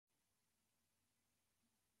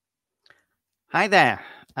Hi there,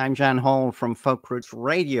 I'm Jan Hall from Folk Roots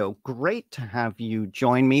Radio. Great to have you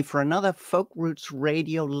join me for another Folk Roots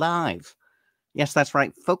Radio Live. Yes, that's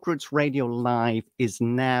right, Folk Roots Radio Live is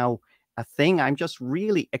now a thing. I'm just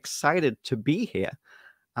really excited to be here.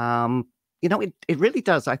 It really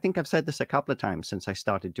does. I think I've said this a couple of times since I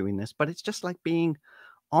started doing this, but it's just like being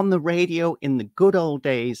on the radio in the good old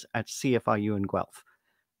days at CFRU in Guelph.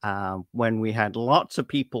 When we had lots of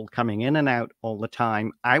people coming in and out all the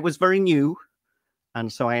time. I was very new, and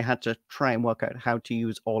so I had to try and work out how to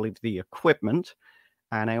use all of the equipment.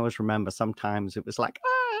 And I always remember sometimes it was like,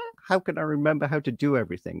 how can I remember how to do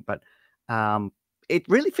everything? But it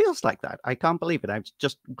really feels like that. I can't believe it. It's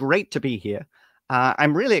just great to be here.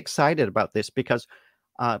 I'm really excited about this because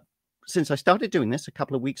since I started doing this a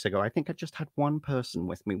couple of weeks ago, I think I just had one person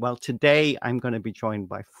with me. Well, today I'm going to be joined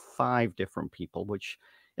by 5 different people, which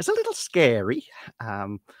is a little scary,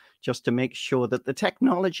 just to make sure that the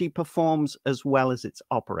technology performs as well as its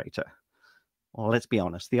operator. Well, let's be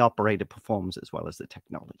honest, the operator performs as well as the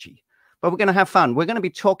technology. But we're going to have fun. We're going to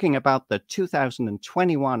be talking about the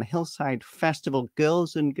 2021 Hillside Festival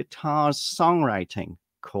Girls Guitars Songwriting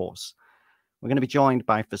course. We're going to be joined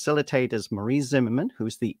by facilitators Marie Zimmerman,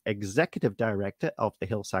 who's the executive director of the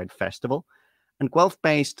Hillside Festival, and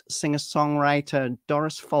Guelph-based singer-songwriter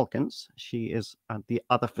Doris Folkens. She is the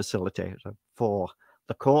other facilitator for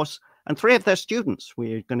the course, and 3 of their students.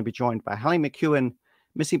 We're going to be joined by Halley McKeown,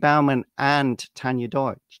 Missy Bauman, and Tania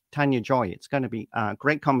Joy. It's going to be a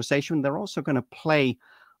great conversation. They're also going to play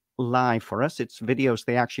live for us. It's videos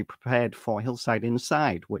they actually prepared for Hillside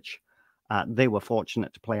Inside, which they were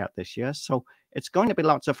fortunate to play out this year. So it's going to be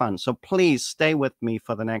lots of fun. So please stay with me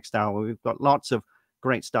for the next hour. We've got lots of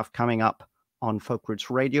great stuff coming up on Folk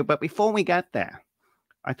Roots Radio. But before we get there,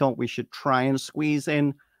 I thought we should try and squeeze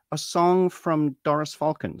in a song from Doris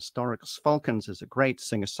Folkens. Doris Folkens is a great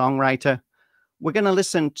singer-songwriter. We're going to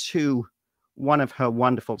listen to one of her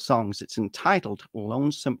wonderful songs. It's entitled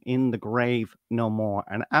Lonesome in the Grave No More,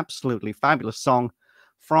 an absolutely fabulous song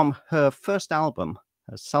from her first album,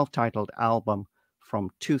 her self-titled album from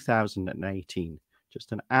 2018.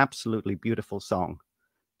 Just an absolutely beautiful song.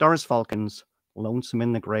 Doris Folkens, Lonesome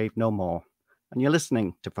in the Grave No More. And you're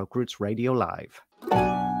listening to Folk Roots Radio Live.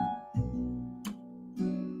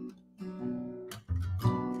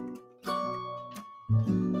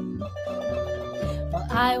 Well,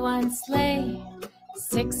 I once lay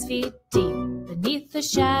 6 feet deep beneath the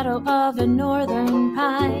shadow of a northern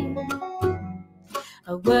pine.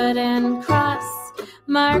 A wooden cross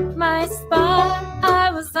marked my spot. I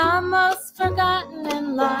was almost forgotten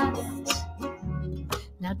and lost.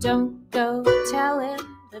 Now don't go telling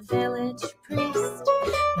the village priest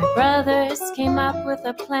my brothers came up with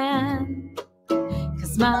a plan.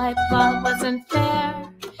 'Cause my plot wasn't fair,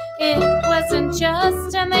 it wasn't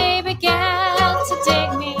just, and they began to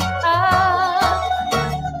dig me up.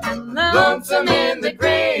 I'm lonesome in the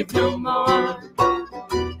grave no more.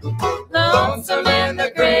 Lonesome in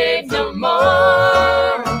the grave no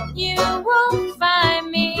more. You won't find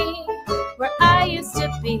me where I used to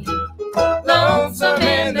be. Lonesome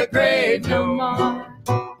in the grave no more.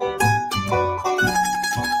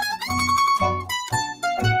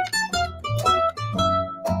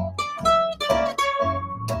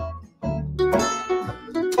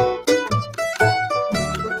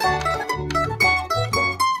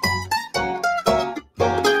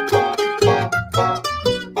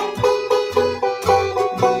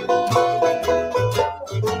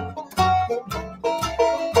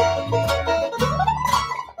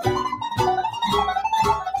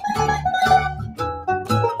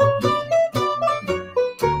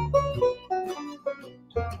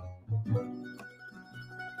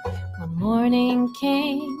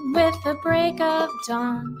 Break of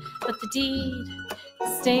dawn, but the deed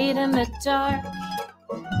stayed in the dark,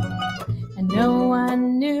 and no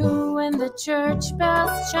one knew when the church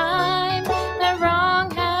bells chimed that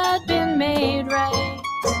wrong had been made right.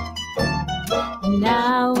 And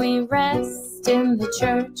now we rest in the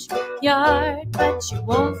churchyard, but you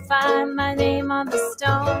won't find my name on the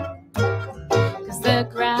stone, 'cause the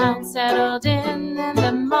ground settled in and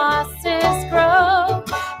the mosses grow,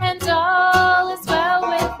 and all is well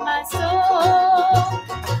with my soul.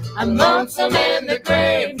 I'm lonesome in the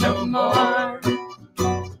grave no more.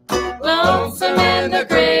 Lonesome in the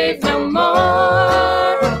grave no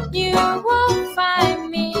more. You won't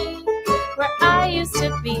find me where I used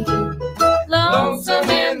to be.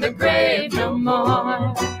 Lonesome in the grave no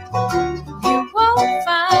more. You won't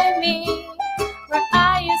find me where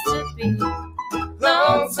I used to be.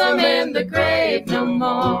 Lonesome in the grave no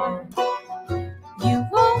more. You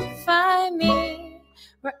won't find me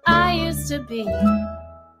where I used to be.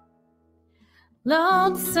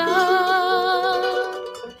 lonesome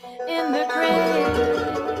in the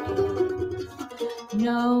grave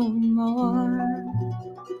no more.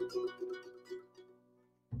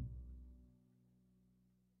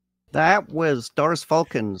 That was Doris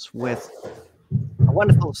Folkens with a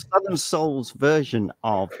wonderful Southern Soul's version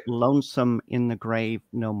of Lonesome in the Grave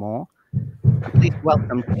No More. And please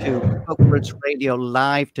welcome to Folk Roots Radio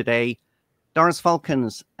Live today, Doris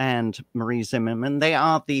Folkens and Marie Zimmerman. They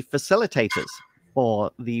are the facilitators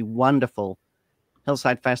for the wonderful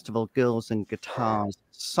Hillside Festival Girls and Guitars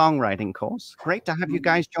songwriting course. Great to have you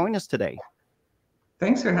guys join us today.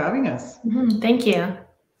 Thanks for having us. Thank you.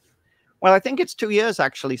 Well, I think it's 2 years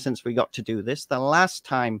actually since we got to do this. The last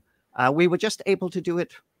time we were just able to do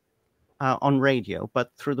it on radio,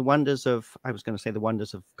 but through the wonders of, I was going to say the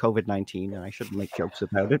wonders of COVID-19, and I shouldn't make jokes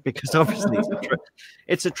about it because obviously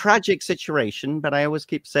it's a tragic situation, but I always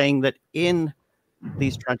keep saying that in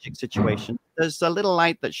these tragic situations, there's a little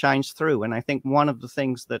light that shines through. And I think one of the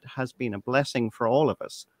things that has been a blessing for all of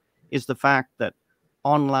us is the fact that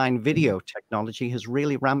online video technology has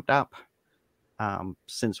really ramped up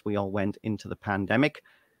since we all went into the pandemic.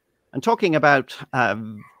 And talking about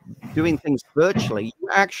doing things virtually, you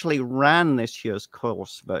actually ran this year's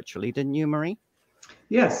course virtually, didn't you, Marie?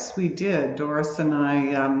 Yes, we did. Doris and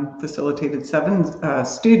I facilitated 7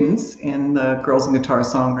 students in the Girls and Guitar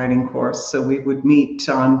songwriting course. So we would meet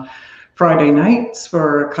on Friday nights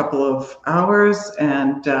for a couple of hours,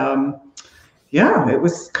 and yeah, it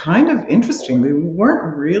was kind of interesting. We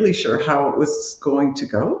weren't really sure how it was going to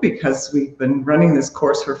go because we've been running this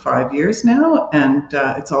course for 5 years now, and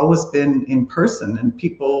it's always been in person, and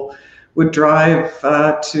people would drive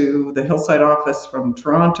to the Hillside office from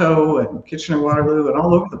Toronto and Kitchener-Waterloo and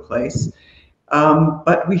all over the place.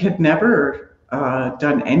 But we had never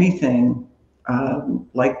done anything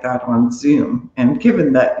like that on Zoom. And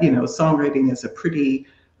given that, you know, songwriting is a pretty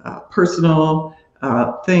personal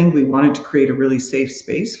thing, we wanted to create a really safe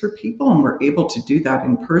space for people, and we're able to do that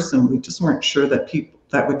in person. We just weren't sure that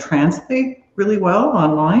that would translate really well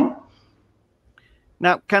online.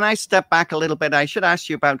 Now, can I step back a little bit? I should ask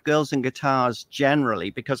you about Girls and Guitars generally,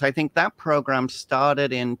 because I think that program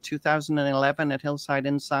started in 2011 at Hillside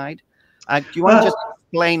Inside. Do you want to just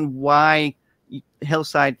explain why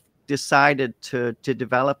Hillside decided to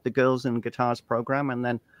develop the Girls and Guitars program, and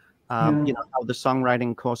then you know, how the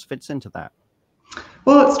songwriting course fits into that?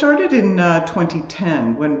 Well, it started in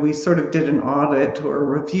 2010 when we sort of did an audit or a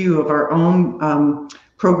review of our own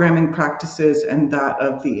programming practices and that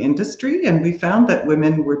of the industry, and we found that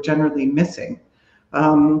women were generally missing.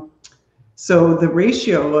 So the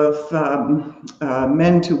ratio of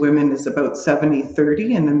men to women is about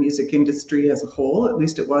 70-30 in the music industry as a whole, at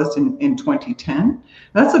least it was in 2010.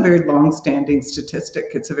 That's a very long-standing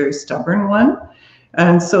statistic. It's a very stubborn one.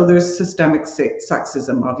 And so there's systemic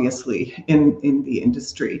sexism, obviously, in the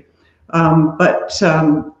industry.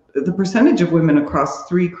 The percentage of women across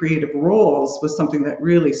 3 creative roles was something that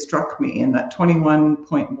really struck me, in that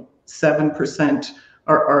 21.7%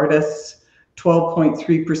 are artists,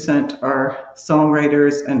 12.3% are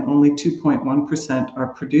songwriters, and only 2.1% are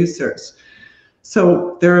producers.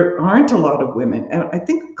 So there aren't a lot of women. And I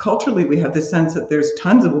think culturally we have this sense that there's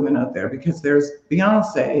tons of women out there because there's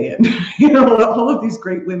Beyonce and, you know, all of these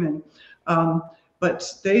great women.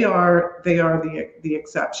 But they are the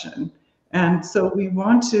exception. And so we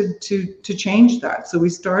wanted to change that. So we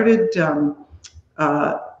started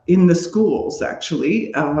in the schools,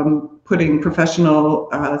 actually, putting professional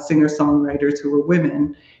singer-songwriters who were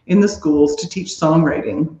women in the schools to teach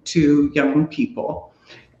songwriting to young people.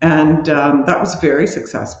 And that was very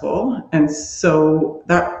successful. And so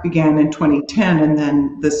that began in 2010. And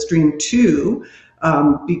then the Stream 2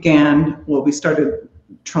 began, well, we started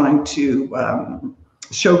trying to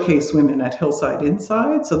showcase women at Hillside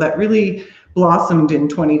Inside. So that really blossomed in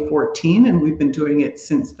 2014, and we've been doing it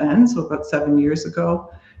since then, so about 7 years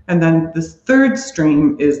ago. And then this 3rd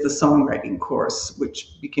stream is the songwriting course,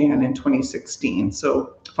 which began in 2016,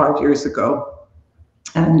 so 5 years ago.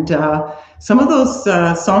 And some of those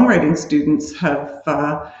songwriting students have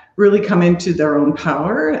really come into their own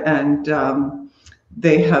power, and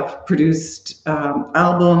they have produced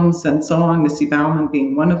albums and so on, Missy Bauman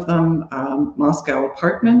being one of them, Moscow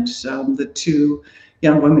Apartment. The 2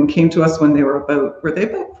 young women came to us when they were about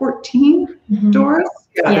 14, Doris?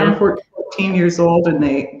 Yeah, they were 14 years old, and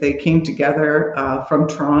they came together from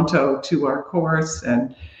Toronto to our course,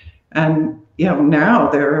 and you know, now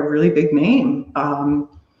they're a really big name.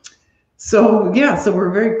 So yeah, so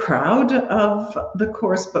we're very proud of the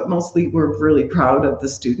course, but mostly we're really proud of the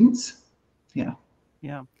students. Yeah.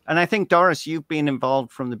 Yeah. And I think, Doris, you've been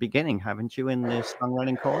involved from the beginning, haven't you, in this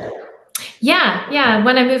songwriting course? Yeah.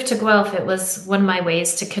 When I moved to Guelph, it was one of my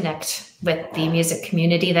ways to connect with the music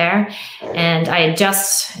community there. And I had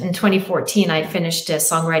just, in 2014, I finished a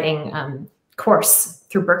songwriting course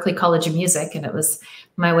through Berklee College of Music. And it was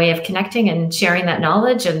my way of connecting and sharing that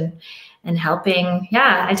knowledge and helping.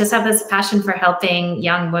 Yeah, I just have this passion for helping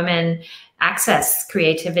young women access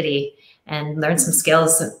creativity and learn some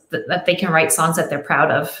skills that they can write songs that they're proud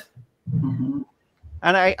of. Mm-hmm.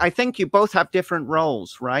 And I think you both have different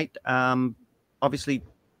roles, right? Obviously,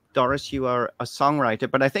 Doris, you are a songwriter,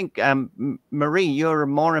 but I think, Marie, you're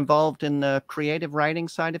more involved in the creative writing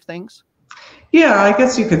side of things? Yeah, I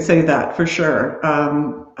guess you could say that for sure.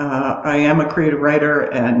 I am a creative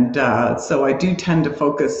writer, and so I do tend to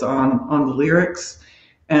focus on the lyrics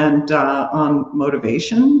and on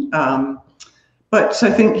motivation. But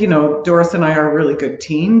I think, Doris and I are a really good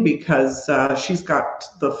team because she's got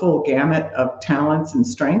the full gamut of talents and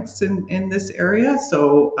strengths in this area.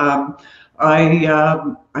 So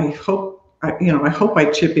I hope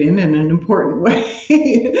I chip in an important way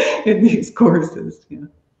in these courses. Yeah.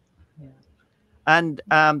 And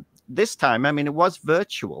this time, I mean, it was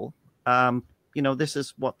virtual. This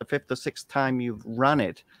is what, the 5th or 6th time you've run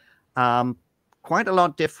it. Quite a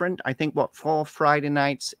lot different. I think 4 Friday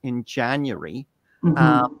nights in January.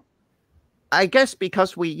 Mm-hmm. I guess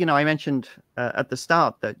because I mentioned at the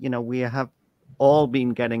start that, we have all been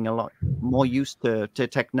getting a lot more used to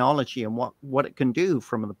technology and what it can do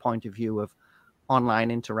from the point of view of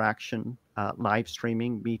online interaction, live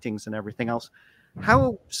streaming, meetings and everything else.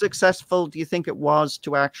 How successful do you think it was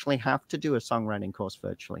to actually have to do a songwriting course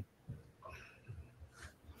virtually?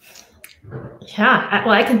 Yeah,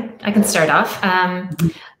 well, I can start off.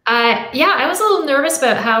 I was a little nervous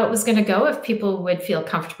about how it was going to go, if people would feel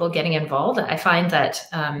comfortable getting involved. I find that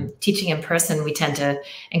teaching in person, we tend to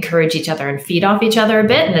encourage each other and feed off each other a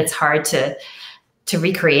bit, and it's hard to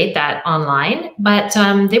recreate that online. But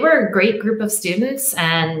they were a great group of students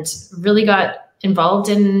and really got involved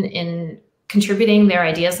in contributing their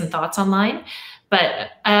ideas and thoughts online. But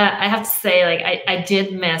I have to say, I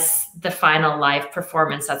did miss the final live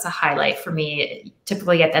performance. That's a highlight for me.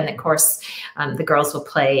 Typically at the end of the course, the girls will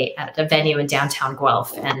play at a venue in downtown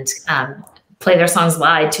Guelph and play their songs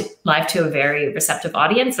live to a very receptive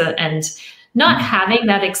audience. And not having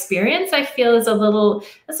that experience, I feel, is a little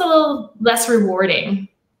less rewarding.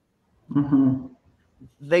 Mm-hmm.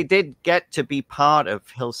 They did get to be part of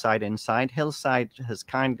Hillside Inside. Hillside has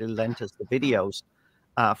kindly lent us the videos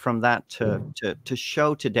from that to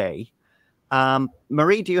show today.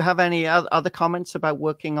 Marie, do you have any other comments about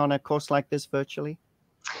working on a course like this virtually?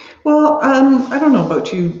 Well, I don't know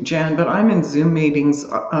about you, Jan, but I'm in Zoom meetings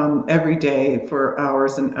every day for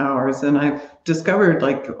hours and hours, and I've discovered,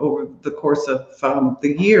 over the course of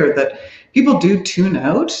the year, that people do tune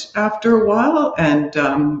out after a while, and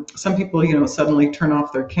some people, suddenly turn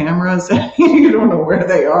off their cameras, and you don't know where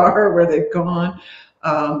they are, where they've gone.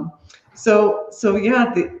 So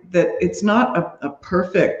yeah, that it's not a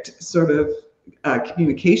perfect sort of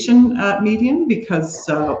communication medium, because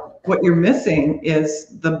what you're missing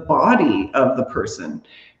is the body of the person.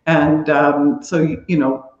 And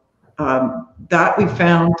that we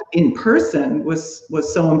found in person was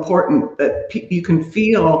so important, that you can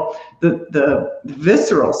feel the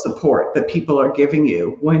visceral support that people are giving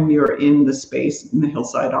you when you're in the space in the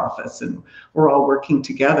Hillside office and we're all working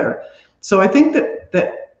together. So I think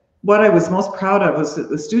that what I was most proud of was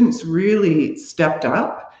that the students really stepped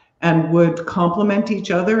up and would compliment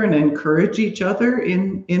each other and encourage each other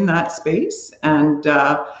in that space. And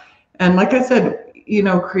like I said,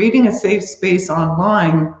 creating a safe space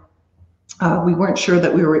online, we weren't sure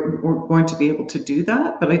that we were going to be able to do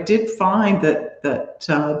that, but I did find that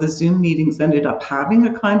the Zoom meetings ended up having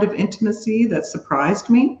a kind of intimacy that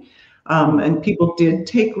surprised me, and people did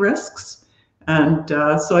take risks, and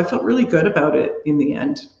so I felt really good about it in the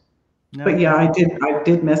end. No. But yeah, I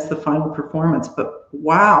did miss the final performance, but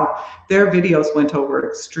wow, their videos went over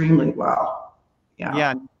extremely well.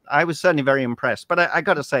 Yeah, I was certainly very impressed. But I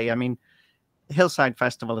got to say, I mean, Hillside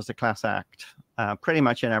Festival is a class act, pretty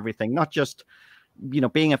much in everything, not just,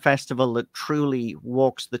 being a festival that truly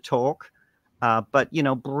walks the talk, but,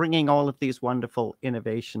 bringing all of these wonderful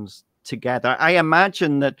innovations together. I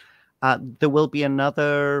imagine that there will be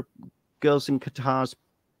another Girls and Guitars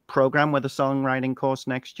program with a songwriting course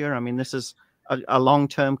next year. I mean, this is a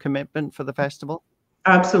long-term commitment for the festival.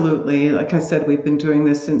 Absolutely. Like I said, we've been doing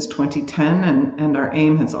this since 2010, and our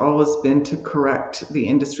aim has always been to correct the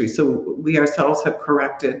industry. So we ourselves have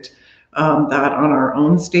corrected that on our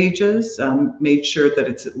own stages, made sure that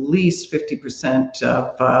it's at least 50%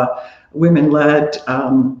 women-led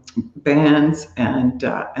bands and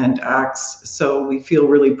acts. So we feel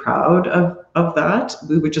really proud of that.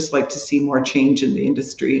 We would just like to see more change in the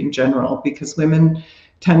industry in general, because women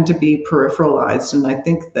tend to be peripheralized. And I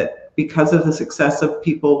think that because of the success of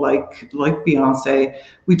people like Beyonce,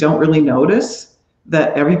 we don't really notice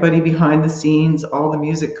that everybody behind the scenes, all the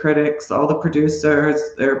music critics, all the producers,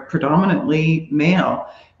 they're predominantly male.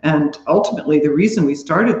 And ultimately, the reason we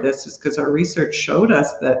started this is because our research showed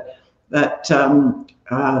us that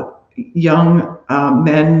young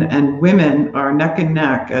men and women are neck and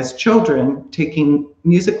neck as children, taking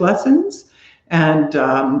music lessons and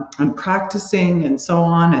practicing and so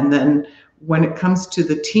on. And then when it comes to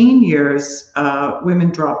the teen years,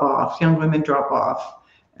 women drop off, young women drop off.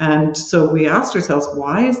 And so we asked ourselves,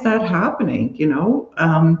 why is that happening?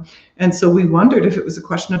 And so we wondered if it was a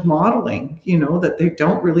question of modeling, that they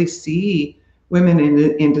don't really see women in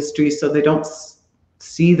the industry, so they don't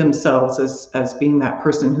see themselves as being that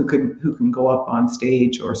person who can go up on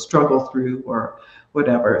stage or struggle through or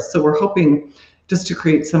whatever. So we're hoping just to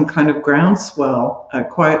create some kind of groundswell,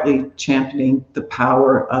 quietly championing the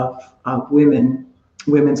power of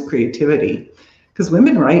women's creativity. Because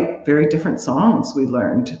women write very different songs, we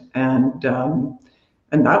learned, and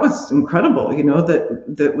that was incredible.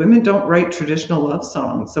 That women don't write traditional love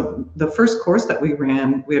songs. So the first course that we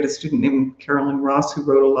ran, we had a student named Carolyn Ross who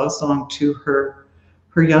wrote a love song to her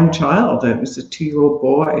young child. It was a 2-year-old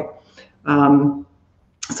boy.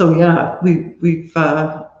 So yeah,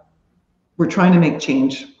 we're trying to make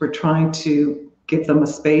change. We're trying to give them a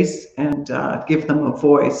space and give them a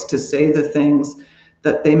voice to say the things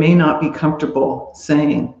that they may not be comfortable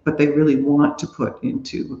saying, but they really want to put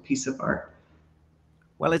into a piece of art.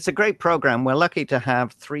 Well, it's a great program. We're lucky to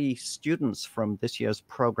have 3 students from this year's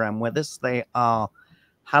program with us. They are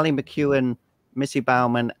Halley McKeown, Missy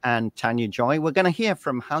Bauman, and Tania Joy. We're going to hear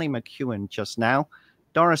from Halley McKeown just now.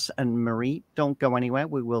 Doris and Marie, don't go anywhere.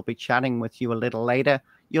 We will be chatting with you a little later.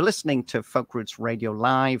 You're listening to Folk Roots Radio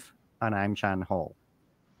Live, and I'm Jan Hall.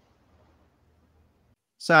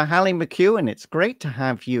 So, Halley McKeown, it's great to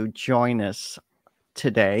have you join us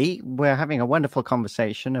today. We're having a wonderful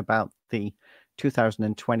conversation about the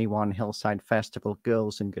 2021 Hillside Festival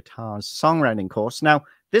Girls Guitars Songwriting course. Now,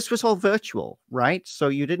 this was all virtual, right? So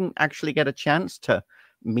you didn't actually get a chance to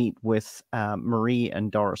meet with Marie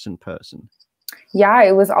and Doris in person. Yeah,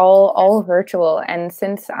 it was all virtual. And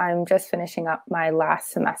since I'm just finishing up my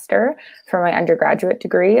last semester for my undergraduate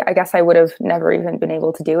degree, I guess I would have never even been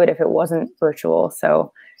able to do it if it wasn't virtual.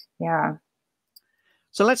 So, yeah.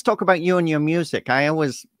 So let's talk about you and your music. I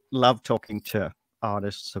always love talking to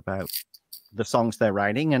artists about the songs they're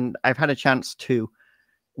writing, and I've had a chance to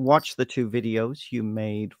watch the 2 videos you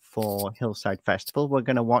made for Hillside Festival. We're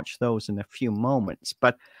going to watch those in a few moments,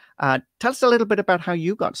 but tell us a little bit about how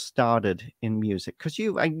you got started in music, because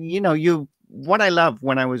what I love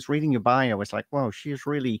when I was reading your bio, I was like, whoa, she's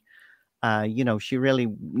really, she really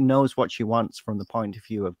knows what she wants from the point of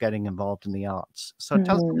view of getting involved in the arts. So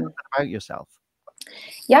tell us a little bit about yourself.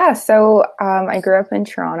 Yeah, so I grew up in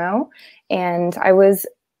Toronto, and I was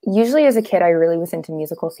usually as a kid, I really was into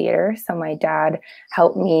musical theater. So my dad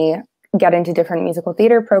helped me get into different musical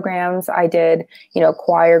theater programs. I did,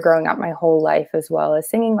 choir growing up my whole life, as well as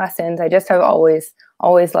singing lessons. I just have always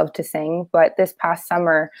loved to sing. But this past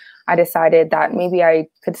summer, I decided that maybe I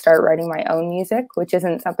could start writing my own music, which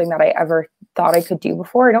isn't something that I ever thought I could do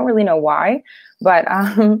before. I don't really know why, but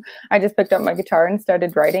I just picked up my guitar and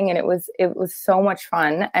started writing, and it was so much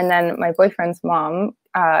fun. And then my boyfriend's mom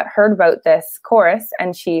heard about this course,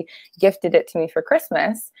 and she gifted it to me for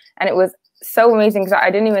Christmas, and it was so amazing because I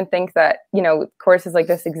didn't even think that courses like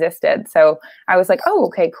this existed. So I was like, oh,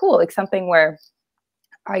 okay, cool, like something where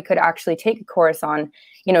I could actually take a course on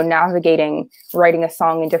navigating writing a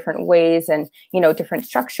song in different ways and different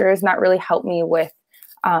structures, and that really helped me with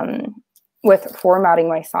formatting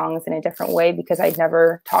my songs in a different way, because I'd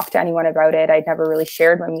never talked to anyone about it. I'd never really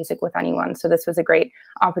shared my music with anyone. So this was a great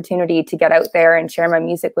opportunity to get out there and share my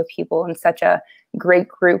music with people, and such a great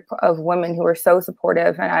group of women who were so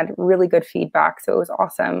supportive and had really good feedback. So it was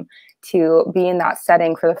awesome to be in that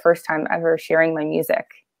setting for the first time ever, sharing my music.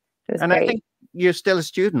 It was great. I think you're still a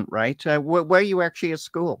student, right? Where are you actually at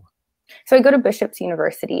school? So I go to Bishop's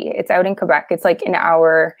University. It's out in Quebec. It's like an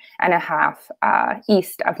hour and a half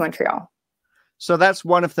east of Montreal. So that's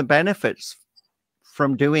one of the benefits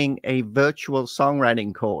from doing a virtual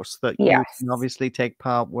songwriting course, that you can obviously take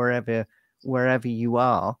part wherever you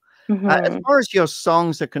are. As far as your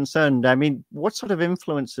songs are concerned, I mean, what sort of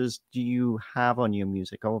influences do you have on your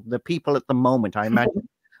music, or the people at the moment? I imagine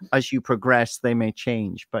as you progress, they may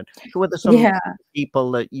change, but who are the some people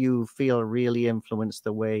that you feel really influence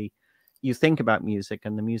the way you think about music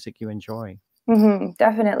and the music you enjoy.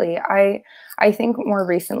 Definitely. I think more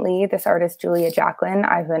recently, this artist, Julia Jacqueline,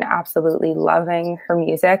 I've been absolutely loving her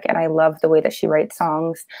music, and I love the way that she writes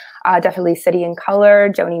songs. Definitely City and Color,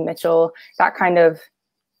 Joni Mitchell, that kind of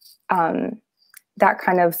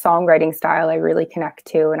songwriting style I really connect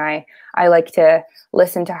to. And I like to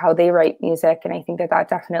listen to how they write music. And I think that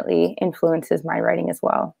definitely influences my writing as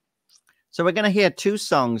well. So we're going to hear two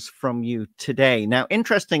songs from you today. Now,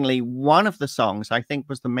 interestingly, one of the songs I think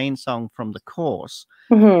was the main song from the course.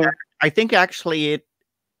 I think actually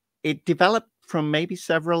it developed from maybe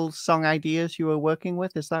several song ideas you were working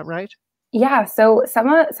with. Is that right? Yeah, so some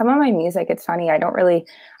of my music, it's funny, I don't really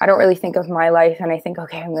think of my life and I think,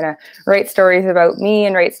 okay, I'm gonna write stories about me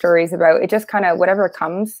and write stories about it, just kind of whatever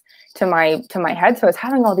comes to my head. So I was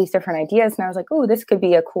having all these different ideas and I was like, oh, this could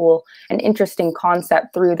be a cool and interesting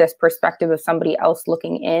concept through this perspective of somebody else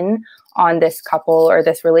looking in on this couple or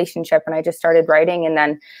this relationship. And I just started writing, and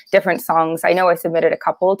then different songs. I know I submitted a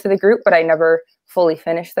couple to the group, but I never fully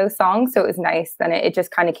finished those songs. So it was nice. Then it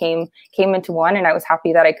just kind of came into one, and I was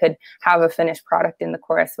happy that I could have a finished product in the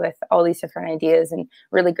chorus with all these different ideas and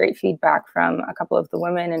really great feedback from a couple of the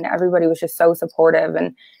women. And everybody was just so supportive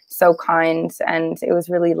and so kind. And it was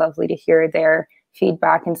really lovely to hear their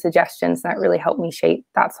feedback and suggestions that really helped me shape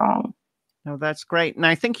that song. Oh, that's great. And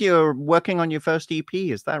I think you're working on your first EP.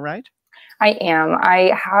 Is that right? I am.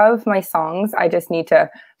 I have my songs. I just need to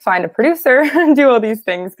find a producer and do all these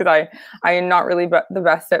things because I am not really the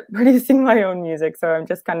best at producing my own music. So I'm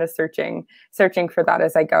just kind of searching for that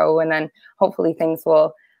as I go, and then hopefully things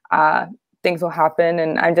will happen.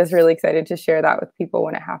 And I'm just really excited to share that with people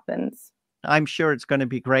when it happens. I'm sure it's going to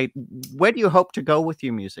be great. Where do you hope to go with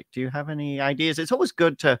your music? Do you have any ideas? It's always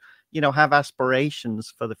good to, have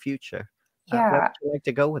aspirations for the future. Yeah. Where would you like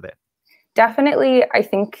to go with it? Definitely, I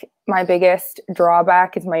think my biggest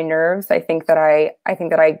drawback is my nerves. I think that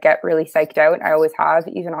I get really psyched out. I always have,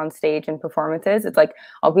 even on stage and performances. It's like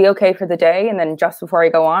I'll be okay for the day, and then just before I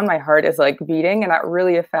go on, my heart is like beating, and that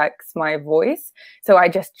really affects my voice. So I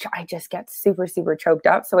just get super, super choked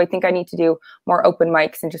up. So I think I need to do more open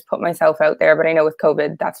mics and just put myself out there. But I know with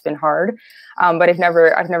COVID, that's been hard. But I've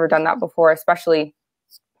never done that before, especially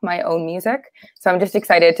my own music. So I'm just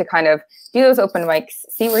excited to kind of do those open mics,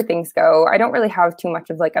 see where things go. I don't really have too much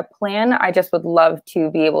of like a plan. I just would love to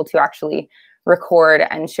be able to actually record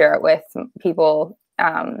and share it with people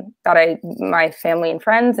my family and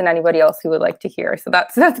friends and anybody else who would like to hear. So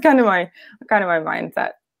that's kind of my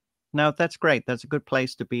mindset. No, that's great. That's a good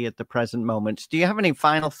place to be at the present moment. Do you have any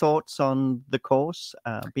final thoughts on the course,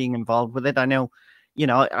 being involved with it? I know,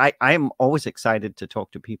 I'm always excited to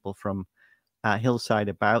talk to people from Hillside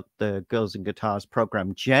about the Girls and Guitars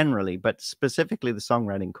program generally, but specifically the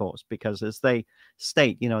songwriting course, because as they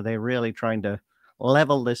state, they're really trying to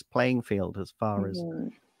level this playing field as far as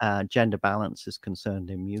gender balance is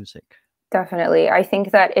concerned in music. Definitely. I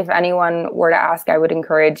think that if anyone were to ask, I would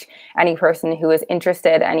encourage any person who is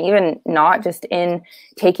interested, and even not just in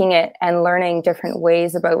taking it and learning different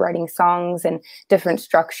ways about writing songs and different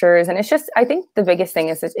structures. And it's just, I think the biggest thing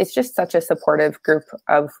is it's just such a supportive group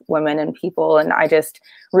of women and people. And I just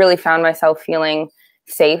really found myself feeling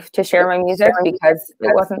safe to share my music because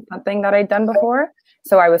it wasn't something that I'd done before.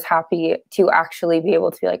 So I was happy to actually be able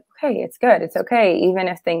to be like, okay, it's good. It's okay. Even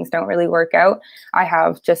if things don't really work out, I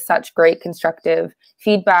have just such great constructive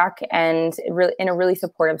feedback and really in a really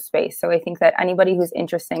supportive space. So I think that anybody who's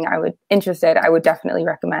interested, I would definitely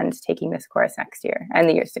recommend taking this course next year and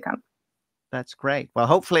the years to come. That's great. Well,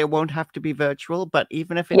 hopefully it won't have to be virtual, but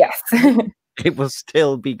even if it will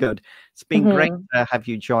still be good. It's been great to have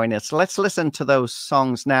you join us. Let's listen to those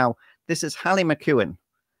songs now. This is Halley McKeown,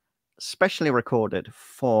 specially recorded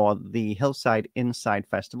for the Hillside Inside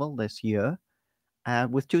Festival this year,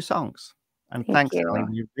 with two songs. And thanks, Halley.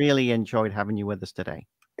 We really enjoyed having you with us today.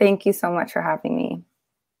 Thank you so much for having me.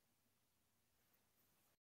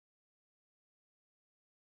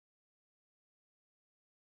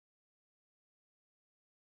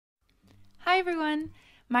 Hi, everyone.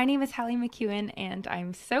 My name is Halley McKeown, and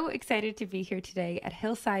I'm so excited to be here today at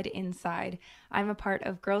Hillside Inside. I'm a part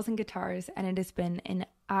of Girls and Guitars, and it has been an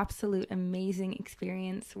absolute amazing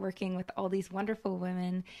experience working with all these wonderful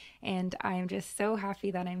women, and I'm just so happy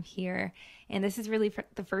that I'm here. And this is really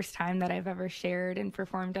the first time that I've ever shared and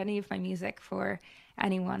performed any of my music for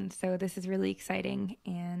anyone, so this is really exciting.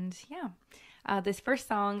 And yeah, this first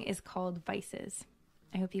song is called Vices.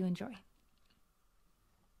 I hope you enjoy.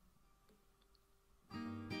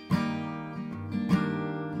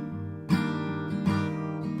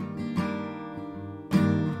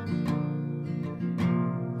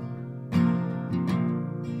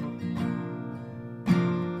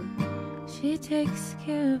 takes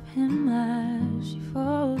care of him as she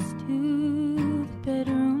falls to the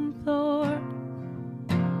bedroom floor.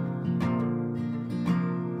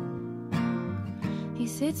 He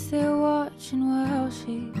sits there watching while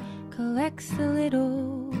she collects the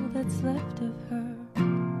little that's left of her.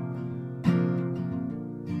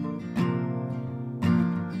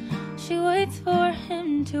 She waits for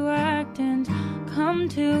him to act and come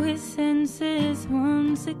to his senses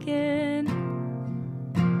once again.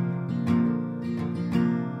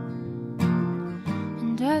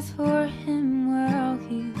 And as for him, well,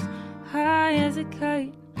 he's high as a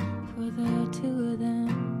kite for the two of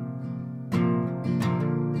them.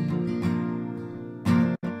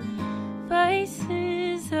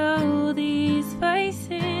 Vices, oh, these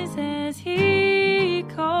vices, as he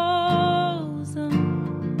calls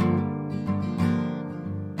them.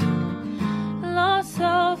 Lost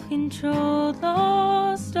self-control,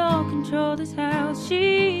 lost all control, is how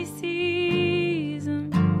she sees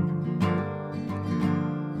him.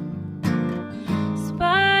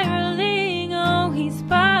 Spiraling, oh, he's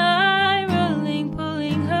spiraling,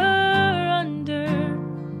 pulling her under.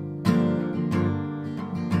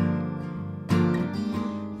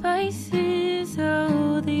 Vices,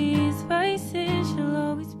 oh, these vices, she'll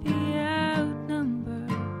always be outnumbered.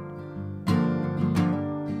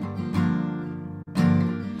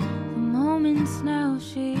 The moments now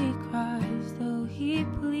she cries, though he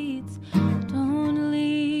pleads, don't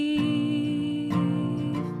leave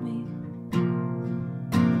me.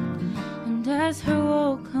 And as her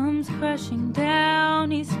wall comes crashing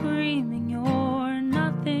down, he's screaming, you're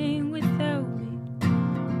nothing without me.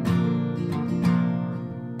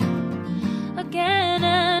 Again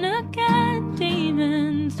and again,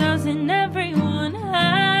 demons, doesn't everyone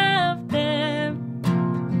have them?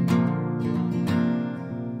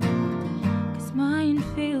 'Cause mine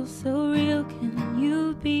feels so real, can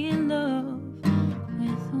you be in love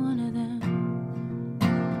with one of them?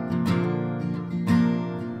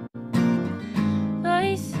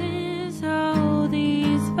 Vices, oh,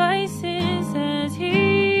 these vices, as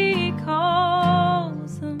he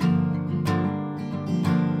calls them.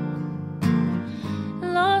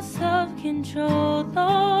 Lost self-control,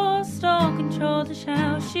 lost all control, is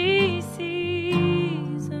how she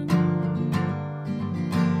sees him.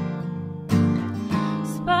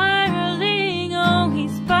 Spiraling, oh,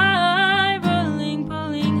 he's spiraling,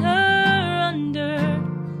 pulling her under.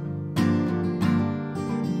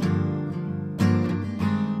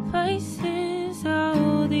 Vices,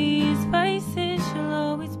 oh, these vices, she'll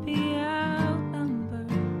always be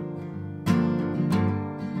outnumbered.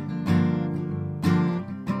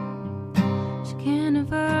 She can't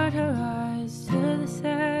avert her eyes to the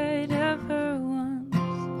side of her once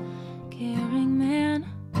caring man.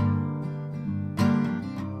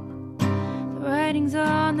 The writing's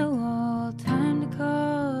on the wall, time to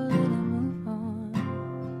call it a move on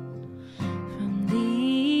from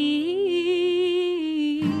these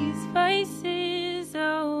vices,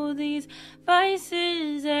 oh, these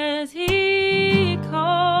vices, as he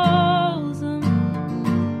calls them.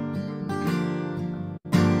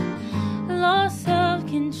 Lost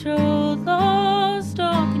self-control, lost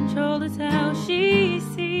all control, is how she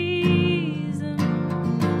sees him.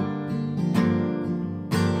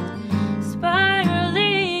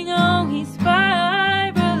 Spiraling, oh, he's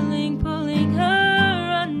spiraling, pulling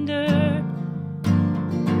her under.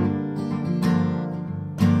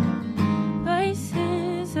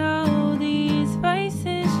 Vices, oh, these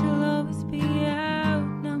vices, she'll always be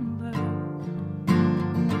outnumbered.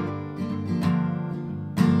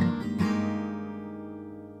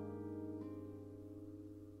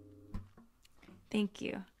 Thank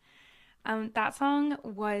you. That song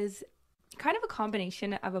was kind of a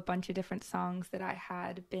combination of a bunch of different songs that I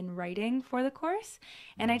had been writing for the course,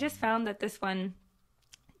 and I just found that this one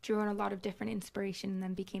drew on a lot of different inspiration and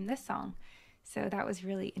then became this song. So that was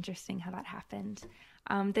really interesting how that happened.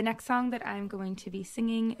 The next song that I'm going to be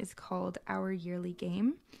singing is called Our Yearly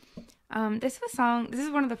Game. This is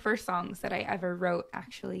one of the first songs that I ever wrote,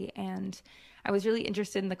 actually, and I was really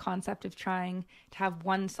interested in the concept of trying to have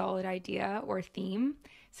one solid idea or theme.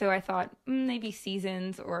 So I thought maybe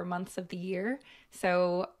seasons or months of the year.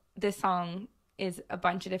 So this song is a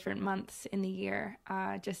bunch of different months in the year,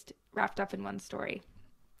 just wrapped up in one story.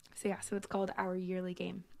 So yeah, so it's called Our Yearly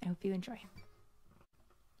Game. I hope you enjoy.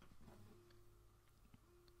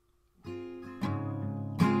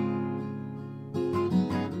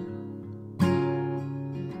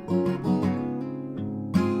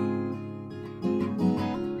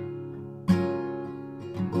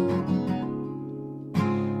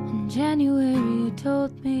 January, you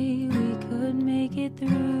told me we could make it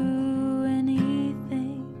through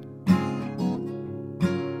anything.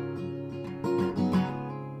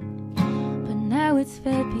 it's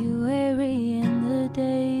February and the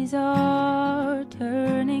days are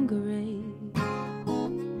turning gray.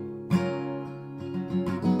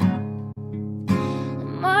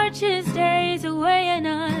 March is days away and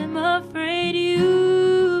I'm afraid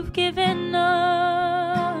you've given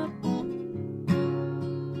up.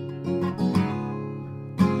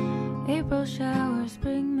 April showers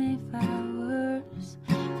bring me flowers,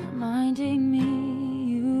 reminding me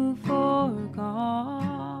you forgot.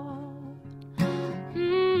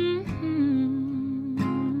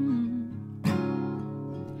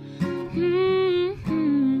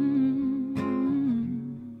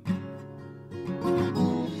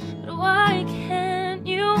 But why can't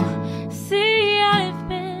you see I've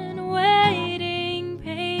been waiting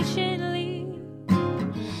patiently?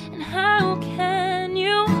 And how can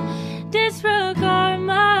you disregard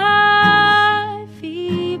my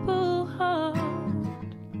feeble heart?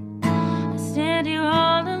 I stand here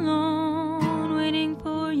all alone, waiting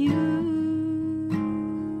for you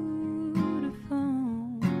to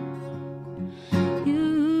phone. You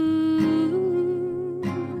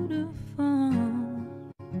to phone.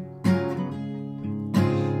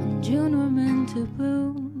 In June we're meant to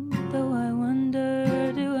bloom, though I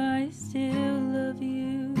wonder, do I still love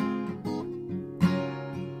you?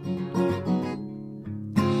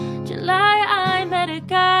 July I met a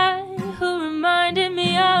guy who reminded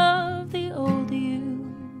me of the old you.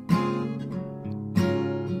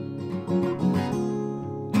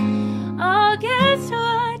 August,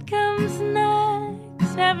 what comes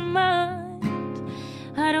next? Never mind,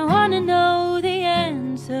 I don't want to know the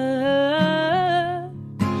answer.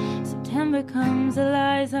 September comes, the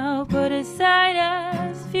lies I'll put aside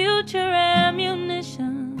as future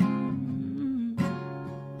ammunition.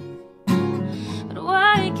 But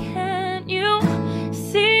why can't you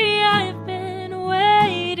see I've been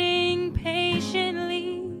waiting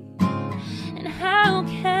patiently? And how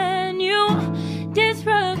can you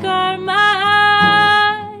disregard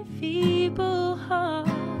my feeble heart?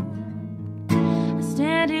 I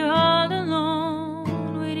stand here all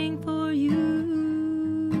alone, waiting for you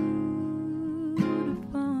to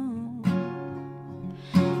phone.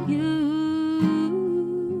 You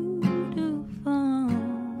to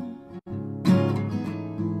phone.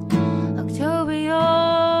 October, you're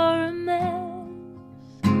a mess.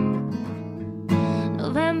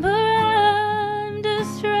 November, I'm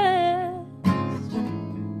distressed.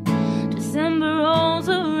 December rolls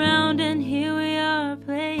around and here we are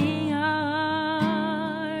playing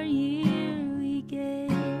our yearly game.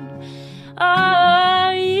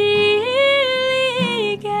 Our yearly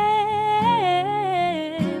game.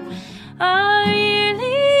 Our yearly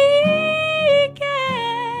game.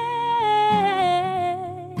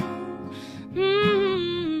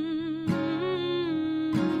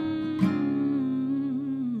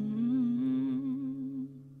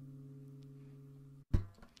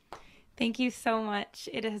 Thank you so much.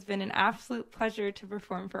 It has been an absolute pleasure to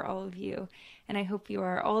perform for all of you, and I hope you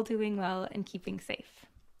are all doing well and keeping safe.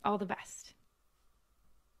 All the best.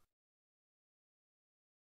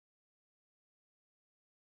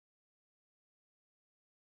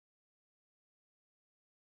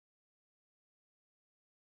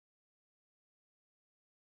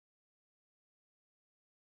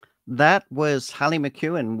 That was Halley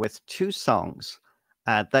McKeown with 2 songs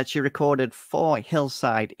that she recorded for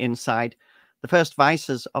Hillside Inside. The first Vice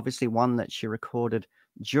is obviously one that she recorded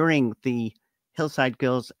during the Hillside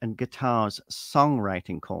Girls and Guitars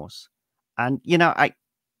songwriting course. And, you know, I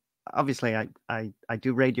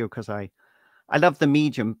do radio because I love the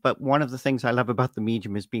medium, but one of the things I love about the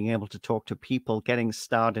medium is being able to talk to people getting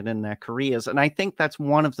started in their careers. And I think that's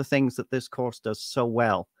one of the things that this course does so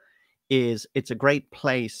well, is it's a great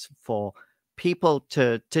place for people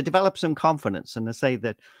to develop some confidence and to say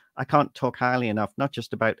that I can't talk highly enough, not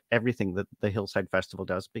just about everything that the Hillside Festival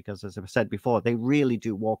does, because as I've said before, they really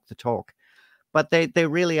do walk the talk, but they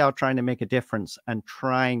really are trying to make a difference and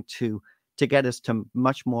trying to get us to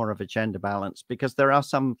much more of a gender balance, because there are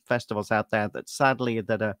some festivals out there that sadly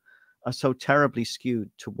that are so terribly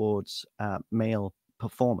skewed towards male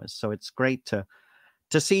performers. So it's great to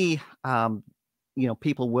see you know,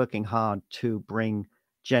 people working hard to bring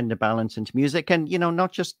gender balance into music, and, you know,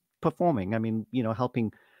 not just performing. I mean, you know,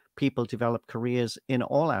 helping people develop careers in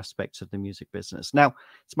all aspects of the music business. Now,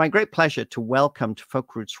 it's my great pleasure to welcome to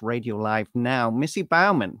Folk Roots Radio Live now, Missy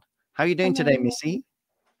Bauman. How are you doing today, Missy?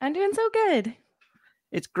 I'm doing so good.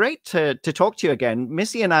 It's great to talk to you again.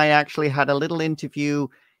 Missy and I actually had a little interview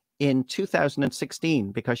in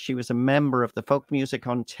 2016 because she was a member of the Folk Music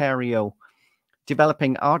Ontario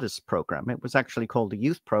Developing Artists Program. It was actually called a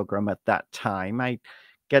youth program at that time. I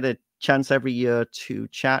get a chance every year to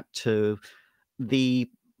chat to the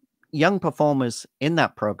young performers in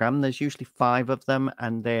that program, there's usually 5 of them,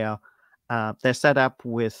 and they're set up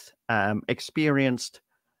with experienced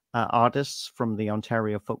artists from the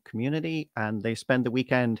Ontario folk community, and they spend the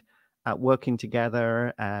weekend working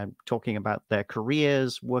together, talking about their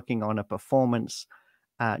careers, working on a performance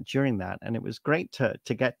during that. And it was great to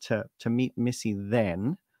get to meet Missy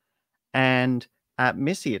then. And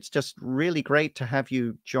Missy, it's just really great to have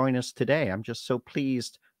you join us today. I'm just so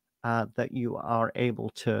pleased that you are able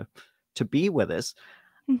to be with us.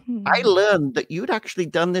 I learned that you'd actually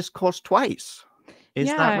done this course twice. Is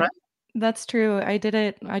that right? That's true. I did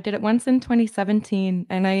it once in 2017,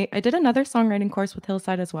 and I did another songwriting course with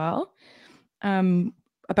Hillside as well,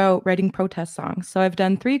 about writing protest songs. So I've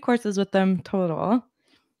done 3 courses with them total,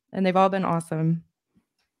 and they've all been awesome.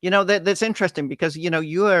 That's interesting because,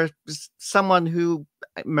 you are someone who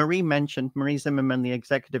Marie mentioned, Marie Zimmerman, the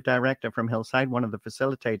executive director from Hillside, one of the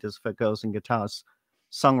facilitators for Girls and Guitars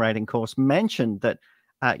songwriting course, mentioned that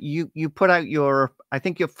you put out your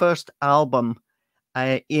first album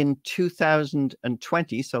in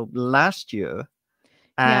 2020, so last year.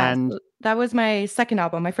 And so that was my second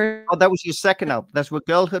album. My first. Oh, that was your second album. That's what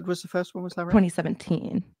Girlhood was the first one, was that right?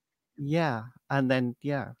 2017. Yeah. And then,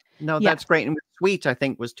 that's great. And Sweet, I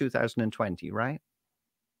think, was 2020, right?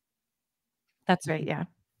 That's right. Yeah.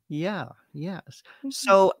 Yeah. Yes.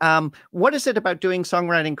 So, what is it about doing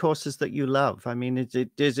songwriting courses that you love? I mean, is it,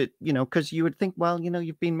 because you would think, well,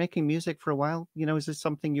 you've been making music for a while, is this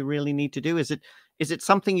something you really need to do? Is it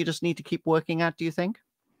something you just need to keep working at, do you think?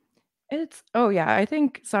 I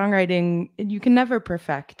think songwriting, you can never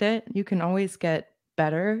perfect it. You can always get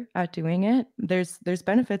better at doing it. There's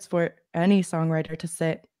benefits for any songwriter to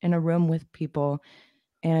sit in a room with people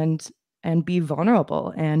and be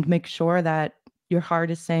vulnerable and make sure that your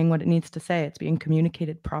heart is saying what it needs to say. It's being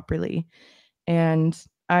communicated properly. And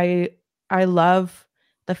I love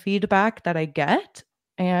the feedback that I get.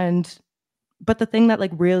 But the thing that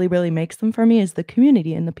really, really makes them for me is the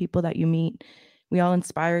community and the people that you meet. We all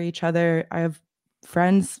inspire each other. I have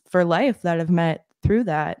friends for life that I've met through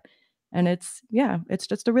that. And it's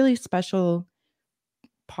just a really special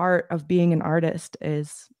part of being an artist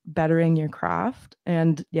is bettering your craft.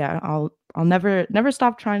 And I'll never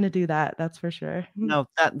stop trying to do that. That's for sure. No,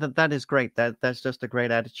 that is great. That's just a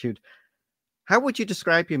great attitude. How would you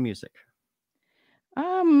describe your music?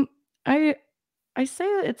 I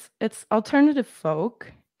say it's alternative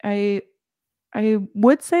folk. I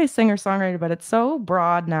would say singer-songwriter, but it's so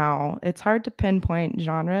broad now. It's hard to pinpoint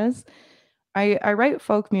genres. I write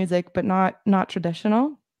folk music, but not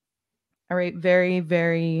traditional. I write very,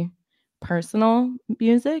 very personal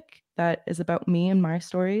music that is about me and my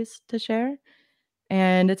stories to share.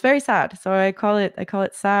 And it's very sad. So I call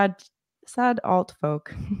it sad alt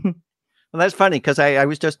folk. Well, that's funny because I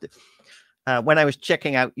was just when I was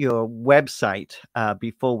checking out your website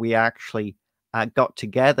before we actually got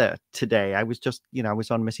together today, I was just, I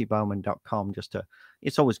was on missybauman.com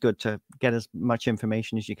it's always good to get as much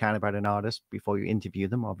information as you can about an artist before you interview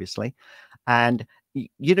them, obviously. And,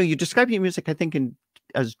 you describe your music, I think,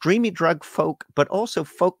 as dreamy drug folk, but also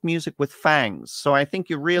folk music with fangs. So I think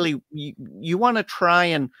you really, you want to try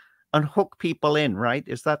and hook people in, right?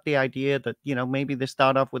 Is that the idea that, maybe they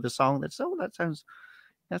start off with a song that sounds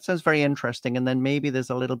very interesting. And then maybe there's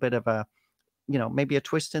a little bit of a, maybe a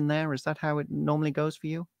twist in there. Is that how it normally goes for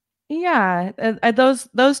you? Yeah,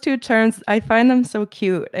 those two terms, I find them so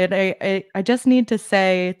cute. And I just need to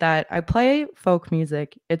say that I play folk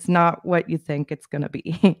music. It's not what you think it's going to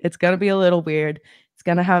be. It's going to be a little weird. It's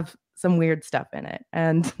going to have some weird stuff in it.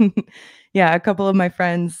 And a couple of my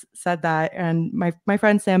friends said that. And my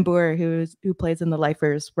friend Sam Boer, who plays in the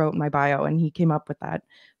Lifers, wrote my bio, and he came up with that.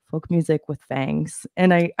 Folk music with fangs.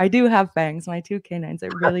 And I do have fangs. My 2 canines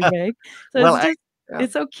are really big. So well,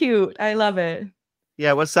 it's so cute. I love it.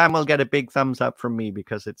 Yeah, well, Sam will get a big thumbs up from me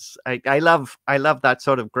because I love that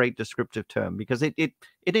sort of great descriptive term because it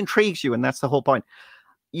intrigues you, and that's the whole point.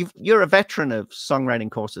 You're a veteran of songwriting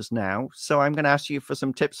courses now, so I'm going to ask you for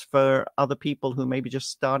some tips for other people who may be just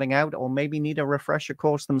starting out or maybe need a refresher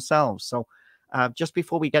course themselves. So just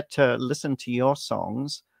before we get to listen to your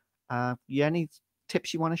songs, any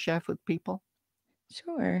tips you want to share with people?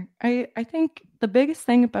 Sure. I think the biggest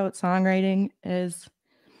thing about songwriting is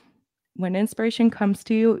when inspiration comes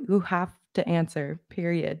to you, you have to answer,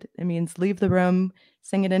 period. It means leave the room,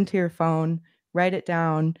 sing it into your phone, write it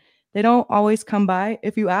down. They don't always come by.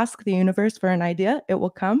 If you ask the universe for an idea, it will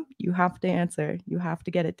come. You have to answer. You have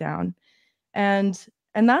to get it down. And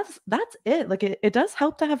that's it. Like it does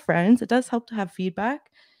help to have friends. It does help to have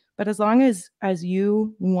feedback. But as long as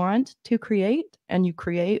you want to create and you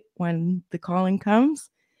create when the calling comes,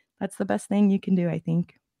 That's the best thing you can do, I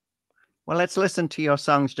think. Well, let's listen to your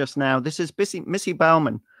songs just now. This is Missy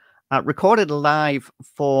Bauman, recorded live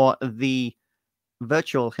for the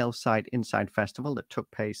virtual Hillside Inside Festival that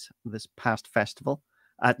took place this past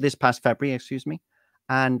February, excuse me.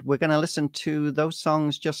 And we're going to listen to those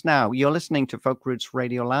songs just now. You're listening to Folk Roots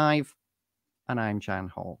Radio Live, and I'm Jan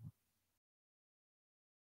Hall.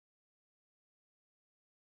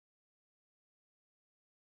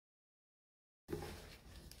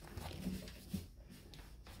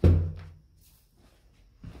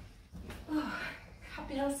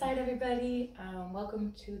 Happy Hillside, everybody.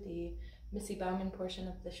 Welcome to the Missy Bauman portion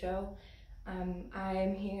of the show.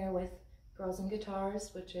 I'm here with Girls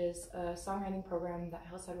Guitars, which is a songwriting program that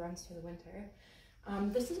Hillside runs through the winter.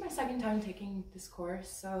 This is my second time taking this course,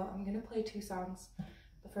 so I'm going to play two songs.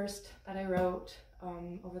 The first that I wrote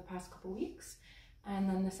over the past couple weeks, and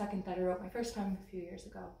then the second that I wrote my first time a few years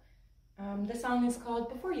ago. This song is called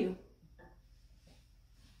Before You.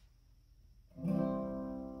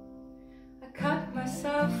 Cut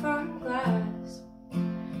myself from glass,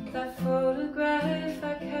 that photograph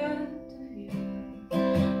I kept of you.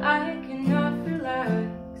 I cannot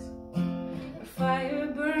relax, a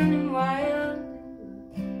fire burning wild,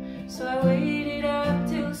 so I waited up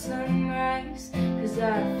till sunrise, 'cause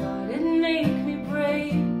I thought it'd make me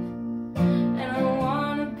brave, and I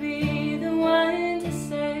wanna be the one to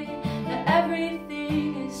say that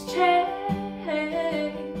everything has changed.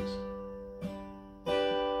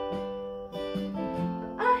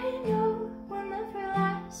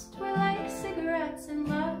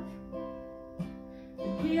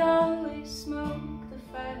 We always smoke the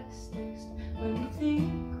fastest when we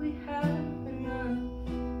think we have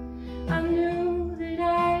enough. I knew that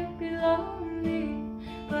I'd be lonely,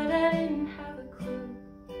 but I didn't have a clue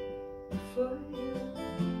before you.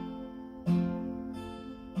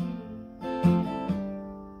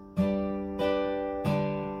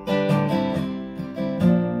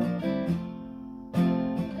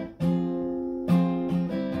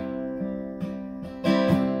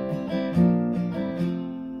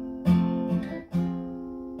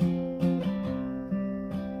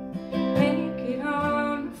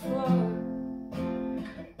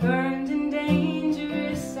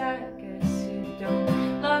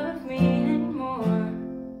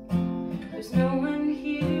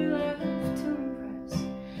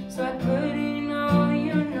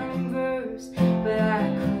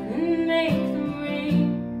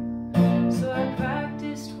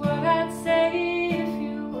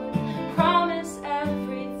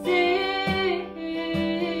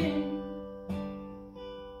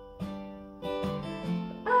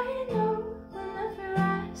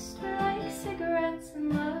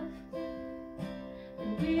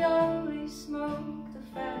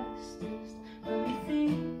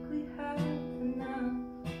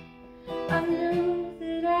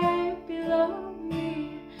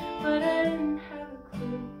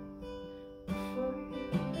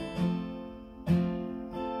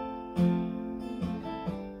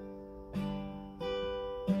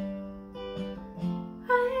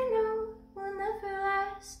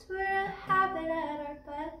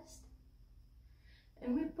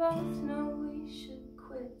 Both know we should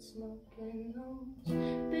quit smoking those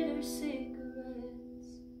bitter cigarettes.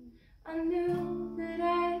 I knew that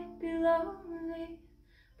I'd be lonely,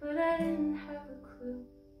 but I didn't have a clue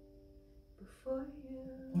before you.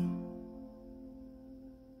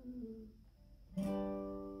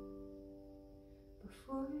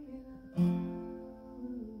 Before you.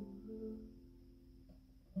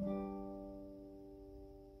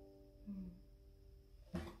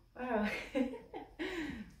 Wow.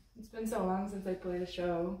 It's been so long since I played a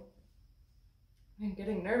show. I'm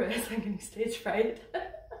getting nervous. I'm getting stage fright.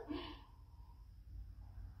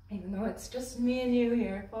 Even though it's just me and you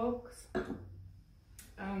here, folks.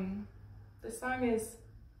 This song is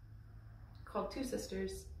called Two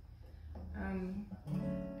Sisters. And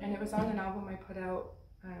it was on an album I put out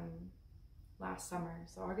last summer,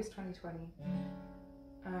 so August 2020.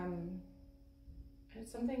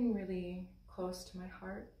 It's something really close to my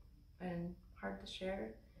heart and hard to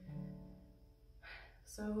share.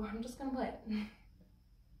 So I'm just gonna play it.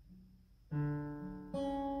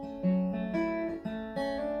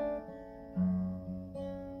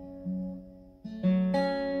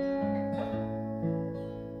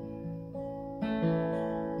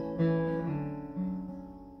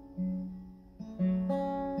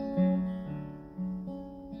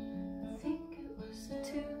 I think it was a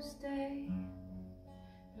Tuesday.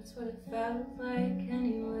 That's what it felt like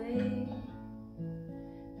anyway.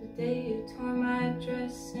 The day you tore my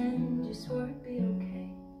dress and you swore it'd be okay.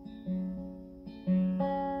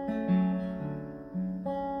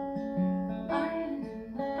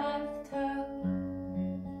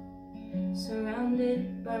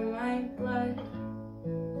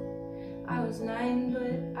 9,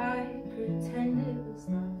 but I pretend it was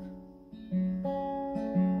love.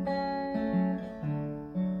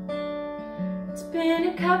 It's been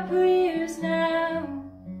a couple years now,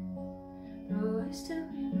 though I still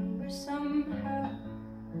remember somehow.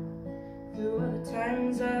 Through all the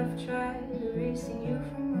times I've tried erasing you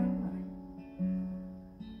from my mind.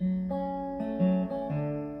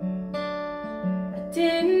 I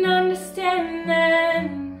didn't understand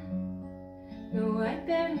then. No, I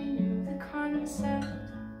barely knew the concept,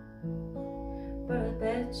 but I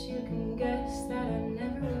bet you can guess that I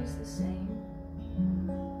never was the same.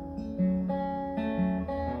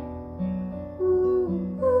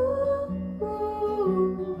 Ooh, ooh,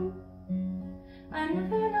 ooh. I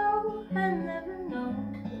never know, I never know.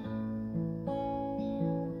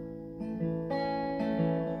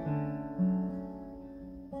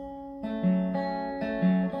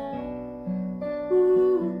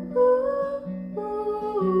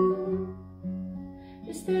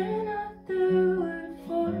 Is there another word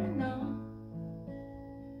for no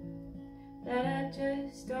that I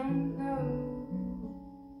just don't know?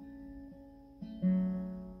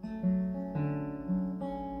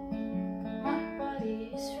 My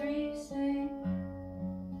body is freezing,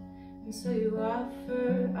 and so you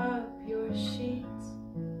offer up your sheets.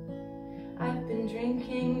 I've been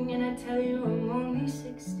drinking, and I tell you I'm only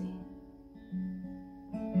 16.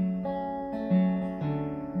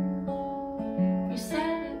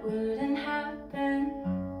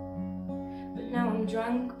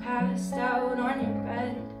 Drunk, passed out on your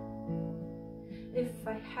bed. If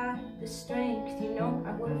I had the strength, you know,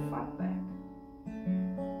 I would have fought back.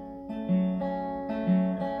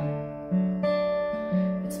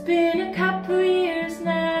 It's been a couple years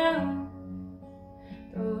now,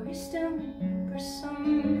 though I still remember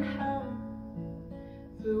somehow.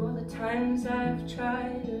 Through all the times I've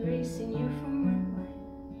tried erasing you from my mind.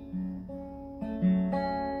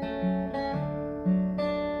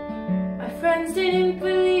 Friends didn't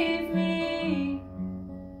believe me.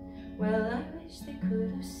 Well, I wish they could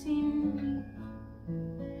have seen me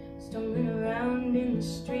stumbling around in the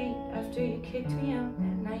street after you kicked me out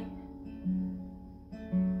that night.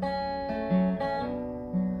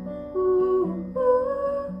 Ooh,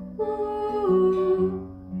 ooh, ooh.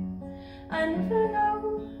 I never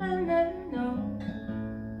know, I never know.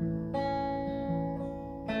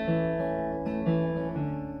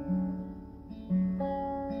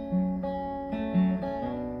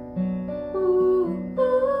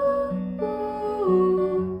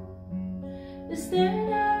 Is there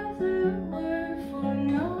another word for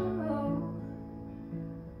no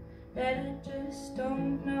that I just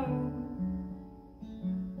don't know?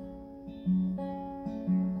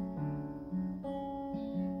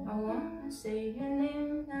 I wanna say your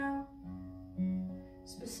name now,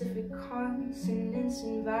 specific consonants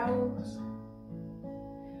and vowels,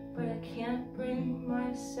 but I can't bring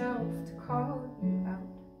myself to call you out.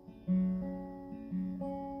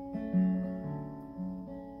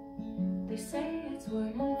 They say it's 1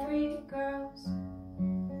 in 3 girls,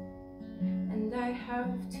 and I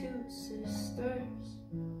have 2 sisters.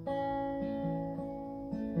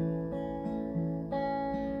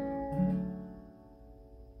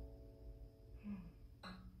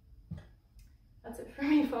 That's it for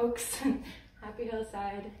me, folks. Happy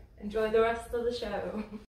Hillside. Enjoy the rest of the show.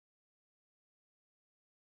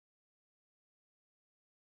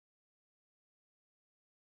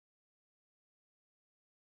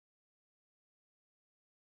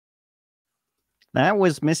 That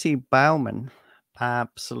was Missy Bauman.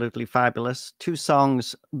 Absolutely fabulous. 2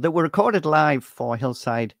 songs that were recorded live for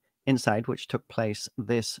Hillside Inside, which took place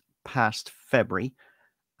this past February.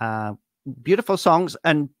 Beautiful songs,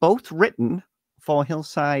 and both written for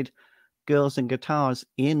Hillside Girls and Guitars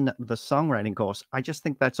in the songwriting course. I just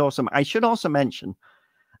think that's awesome. I should also mention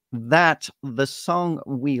that the song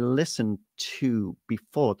we listened to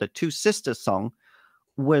before, the Two Sisters song,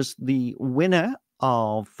 was the winner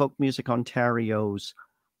of Folk Music Ontario's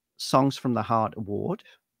Songs from the Heart Award,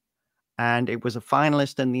 and it was a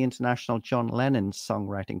finalist in the International John Lennon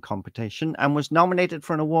Songwriting Competition and was nominated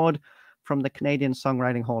for an award from the Canadian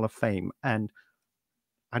Songwriting Hall of Fame. And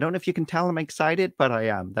I don't know if you can tell I'm excited, but I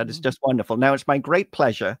am. That is just wonderful. Now, it's my great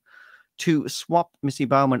pleasure to swap Missy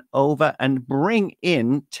Bauman over and bring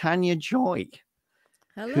in Tania Joy,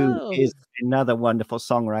 who is another wonderful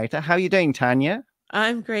songwriter. How are you doing, Tania?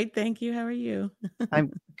 I'm great, thank you. How are you?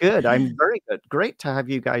 I'm good. I'm very good. Great to have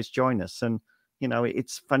you guys join us. And, you know,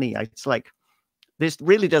 it's funny. It's like, this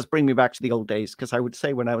really does bring me back to the old days, because I would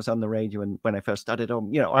say when I was on the radio and when I first started,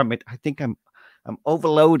 you know, I think I'm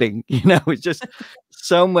overloading, you know, it's just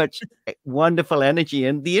so much wonderful energy.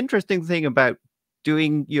 And the interesting thing about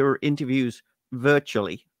doing your interviews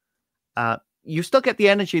virtually, you still get the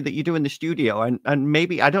energy that you do in the studio. And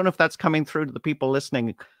maybe, I don't know if that's coming through to the people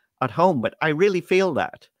listening at home, but I really feel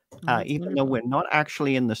that, even though we're not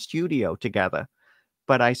actually in the studio together,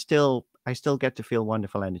 but I still get to feel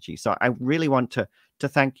wonderful energy. So I really want to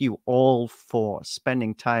thank you all for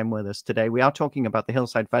spending time with us today. We are talking about the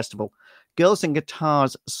Hillside Festival Girls and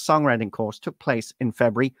Guitars songwriting course. Took place in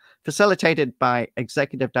February, facilitated by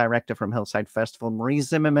Executive Director from Hillside Festival, Marie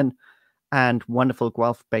Zimmerman, and wonderful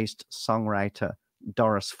Guelph-based songwriter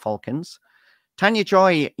Doris Folkens. Tania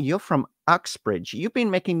Joy, you're from Uxbridge. You've been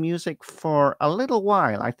making music for a little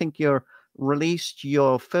while. I think you're released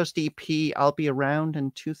your first EP, I'll Be Around,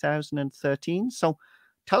 in 2013. So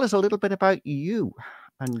tell us a little bit about you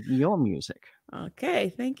and your music.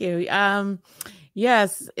 Okay, thank you.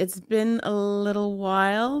 Yes, it's been a little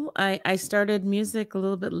while. I started music a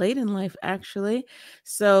little bit late in life, actually.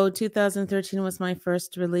 So 2013 was my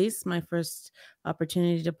first release, my first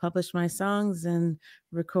opportunity to publish my songs and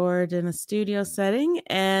record in a studio setting.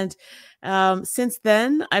 And since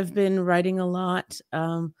then, I've been writing a lot.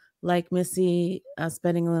 Like Missy,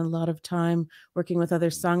 spending a lot of time working with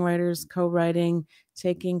other songwriters, co-writing,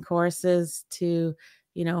 taking courses to,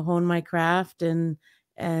 hone my craft and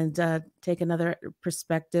take another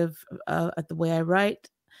perspective at the way I write,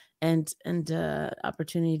 and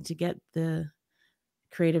opportunity to get the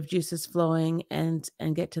creative juices flowing and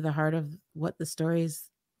get to the heart of what the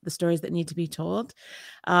stories that need to be told.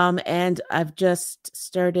 And I've just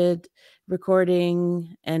started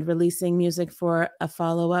recording and releasing music for a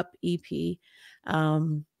follow-up EP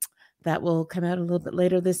that will come out a little bit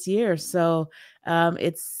later this year. So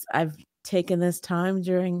I've taken this time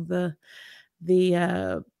during the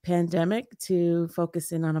pandemic to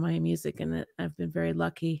focus in on my music, and I've been very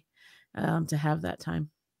lucky to have that time.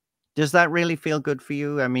 Does that really feel good for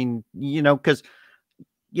you? I mean, because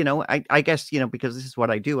I guess, because this is what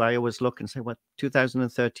I do. I always look and say, what,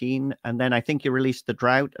 2013? And then I think you released The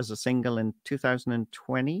Drought as a single in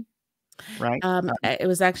 2020, right? It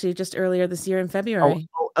was actually just earlier this year in February.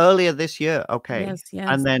 Oh, earlier this year. Okay.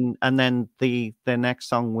 Yes. And then the next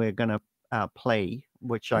song we're going to play,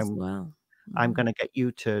 which I'm going to get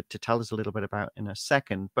you to tell us a little bit about in a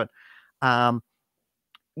second. But,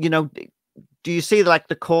 do you see like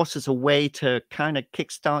the course as a way to kind of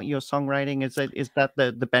kickstart your songwriting? Is that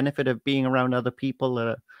the benefit of being around other people that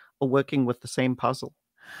are working with the same puzzle?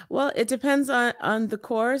 Well, it depends on the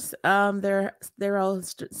course. They're all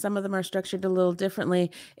some of them are structured a little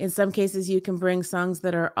differently. In some cases, you can bring songs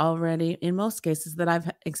that are already. In most cases that I've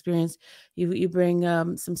experienced, you bring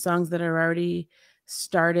some songs that are already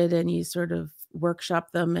started, and you sort of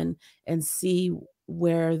workshop them and see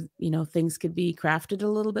where things could be crafted a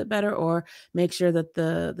little bit better, or make sure that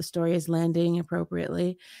the story is landing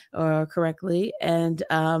appropriately or correctly. And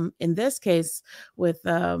in this case with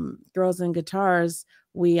Girls and Guitars,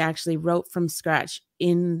 we actually wrote from scratch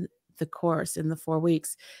in the course in the 4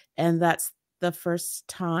 weeks, and that's the first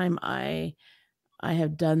time I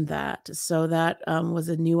have done that. So that was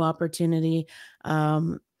a new opportunity.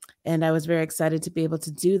 And I was very excited to be able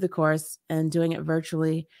to do the course, and doing it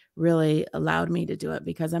virtually really allowed me to do it,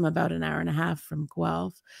 because I'm about an hour and a half from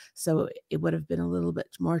Guelph. So it would have been a little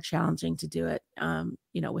bit more challenging to do it,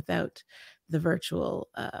 without the virtual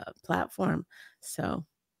platform. So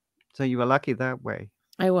you were lucky that way.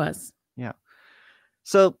 I was. Yeah.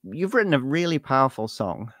 So you've written a really powerful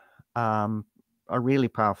song, I was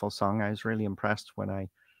really impressed when I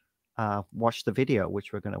watch the video,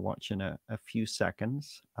 which we're going to watch in a few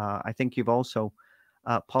seconds. I think you've also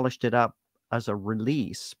polished it up as a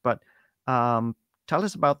release, but tell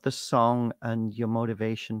us about the song and your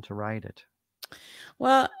motivation to write it.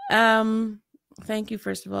 Well, thank you,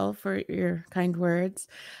 first of all, for your kind words.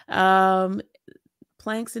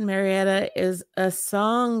 Planks in Marietta is a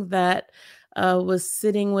song that was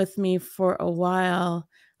sitting with me for a while.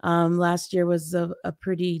 Last year was a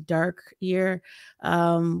pretty dark year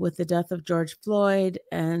with the death of George Floyd,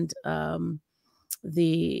 and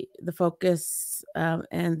the focus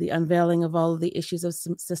and the unveiling of all of the issues of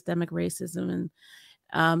systemic racism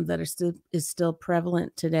and that is still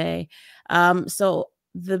prevalent today. So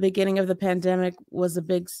the beginning of the pandemic was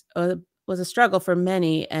a struggle for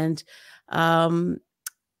many, and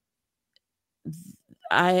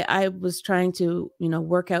I was trying to,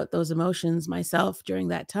 work out those emotions myself during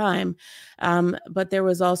that time. But there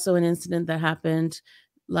was also an incident that happened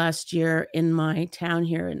last year in my town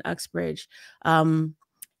here in Uxbridge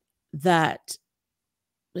that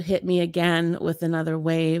hit me again with another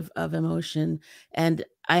wave of emotion. And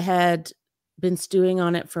I had been stewing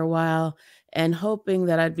on it for a while, and hoping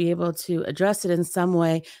that I'd be able to address it in some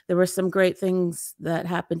way. There were some great things that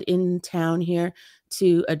happened in town here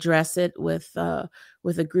to address it with a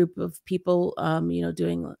group of people,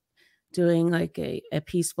 doing like a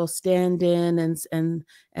peaceful stand-in and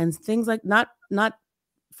things like not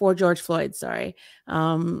for George Floyd, sorry.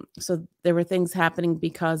 So there were things happening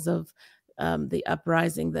because of the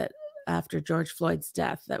uprising that after George Floyd's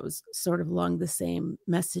death that was sort of along the same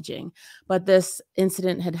messaging. But this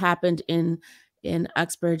incident had happened in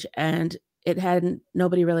Uxbridge, and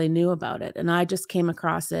nobody really knew about it. And I just came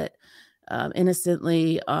across it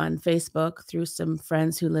innocently on Facebook through some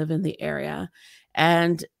friends who live in the area.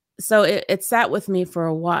 And so it sat with me for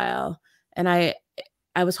a while, and I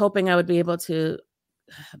was hoping I would be able to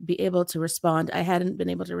respond. I hadn't been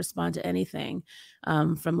able to respond to anything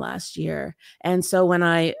from last year. And so when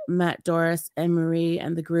I met Doris and Marie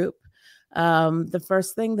and the group, the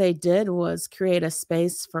first thing they did was create a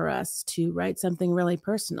space for us to write something really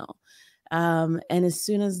personal. And as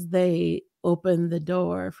soon as they opened the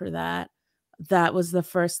door for that, that was the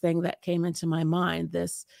first thing that came into my mind.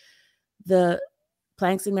 The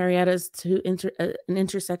Planks and Marietta is an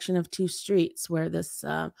intersection of two streets where this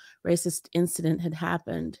racist incident had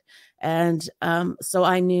happened. And so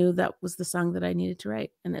I knew that was the song that I needed to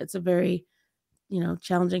write. And it's a very,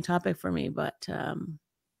 challenging topic for me, but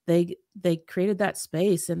they created that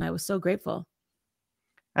space, and I was so grateful.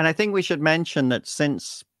 And I think we should mention that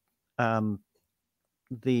since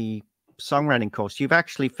the songwriting course, you've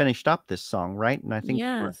actually finished up this song, right? And I think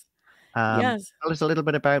yes. Yes. Tell us a little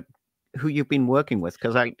bit about who you've been working with,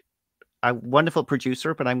 because a wonderful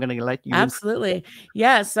producer, but I'm going to let you. Absolutely.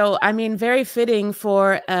 Yeah. So, I mean, very fitting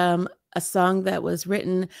for a song that was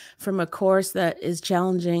written from a course that is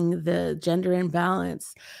challenging the gender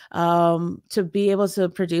imbalance, to be able to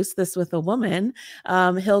produce this with a woman,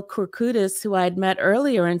 Hill Kurkudis, who I'd met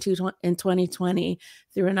earlier in 2020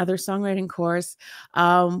 through another songwriting course.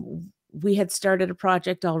 We had started a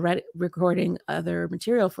project already recording other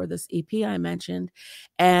material for this EP I mentioned.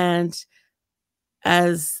 And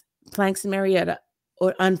as Planks and Marietta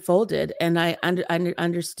unfolded, and I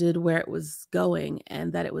understood where it was going,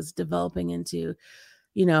 and that it was developing into,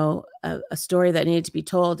 a story that needed to be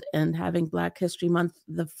told, and having Black History Month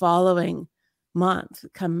the following month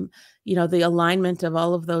come, the alignment of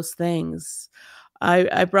all of those things.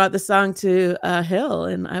 I brought the song to Hill,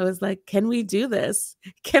 and I was like, can we do this?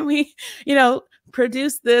 Can we,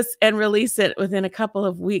 produce this and release it within a couple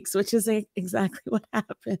of weeks, which is exactly what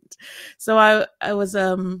happened. So I was,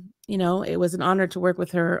 it was an honor to work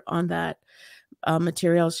with her on that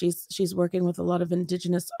material. She's working with a lot of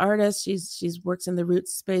Indigenous artists. She's works in the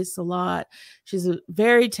roots space a lot. She's a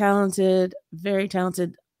very talented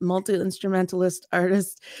multi-instrumentalist,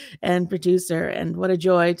 artist, and producer, and what a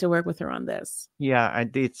joy to work with her on this. Yeah,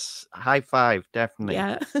 it's high five, definitely.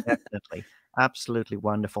 Yeah. Definitely. Absolutely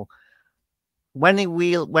wonderful. When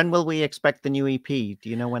will we expect the new EP? Do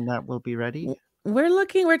you know when that will be ready?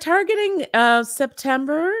 We're targeting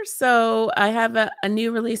September. So I have a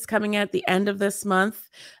new release coming at the end of this month.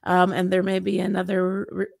 And there may be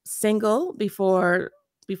another single before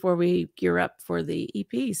we gear up for the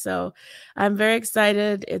EP. So I'm very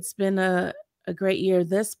excited. It's been a great year,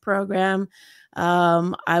 this program.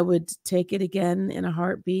 I would take it again in a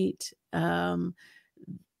heartbeat.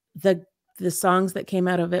 The songs that came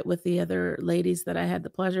out of it with the other ladies that I had the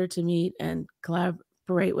pleasure to meet and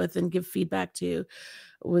collaborate with and give feedback to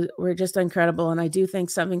were just incredible. And I do think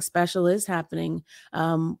something special is happening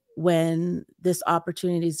when this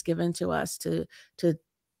opportunity is given to us to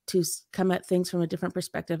come at things from a different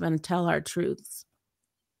perspective and tell our truths.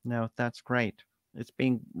 No, that's great. It's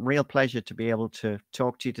been a real pleasure to be able to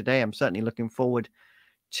talk to you today. I'm certainly looking forward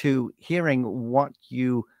to hearing what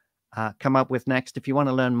you come up with next. If you want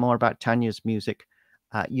to learn more about Tania's music,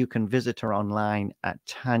 you can visit her online at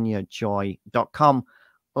taniajoy.com.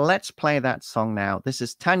 Let's play that song now. This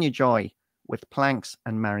is Tania Joy with Planks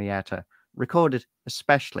and Marietta, recorded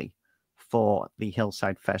especially for the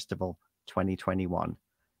Hillside Festival 2021.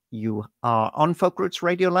 You are on Folk Roots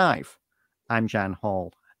Radio Live. I'm Jan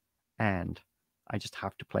Hall, and I just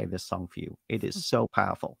have to play this song for you. It is so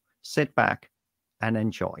powerful. Sit back and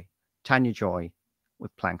enjoy. Tania Joy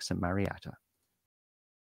with Planks and Marietta.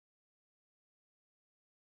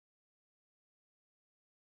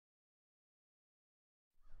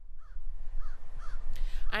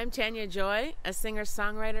 I'm Tania Joy, a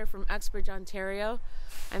singer-songwriter from Uxbridge, Ontario.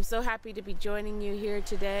 I'm so happy to be joining you here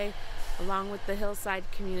today along with the Hillside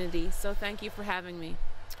community, so thank you for having me.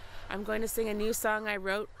 I'm going to sing a new song I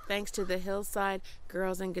wrote thanks to the Hillside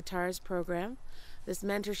Girls Guitars program. This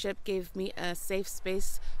mentorship gave me a safe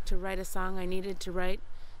space to write a song I needed to write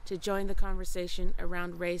to join the conversation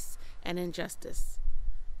around race and injustice.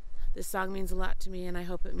 This song means a lot to me, and I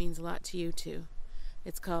hope it means a lot to you too.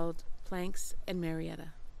 It's called Planks and Marietta.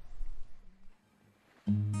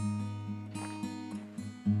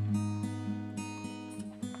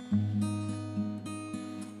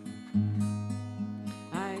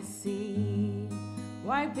 I see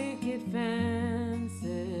white picket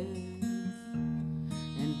fences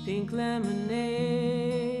and pink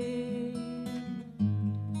lemonade,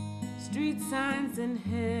 street signs and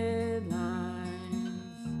headlines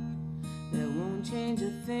that won't change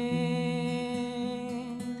a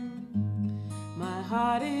thing. My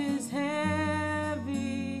heart is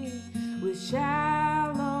heavy with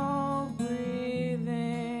shallow breathing,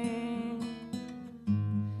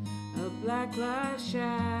 a black light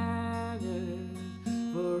shattered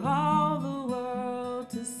for all the world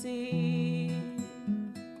to see.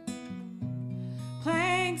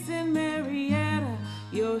 Planks in Marietta,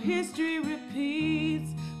 your history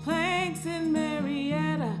repeats. Planks in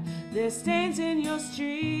Marietta, there's stains in your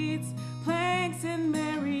streets. Planks in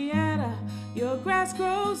Marietta, your grass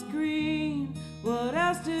grows green. What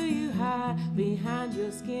else do you hide behind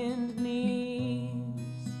your skinned knees?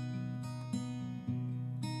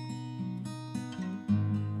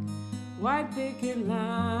 White picket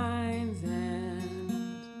lines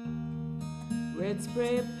and red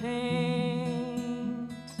spray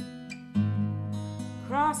paint,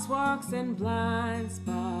 crosswalks and blind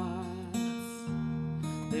spots,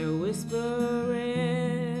 they're whispering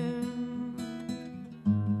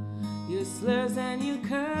your slurs and your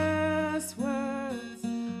curse words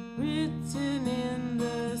written in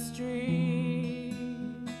the street.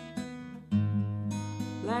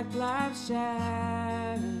 Black lives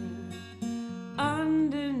shattered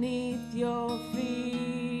underneath your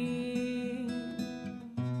feet.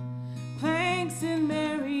 Planks in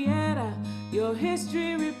Marietta, your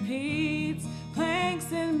history repeats.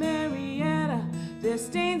 Planks in Marietta, there's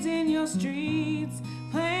stains in your streets.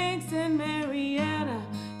 Planks in Marietta,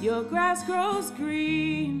 your grass grows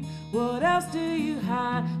green. What else do you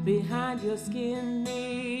hide behind your skin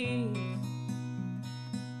knees?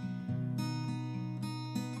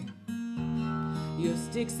 Your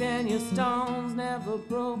sticks and your stones never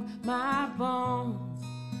broke my bones,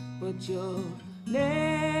 but your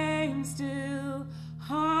name still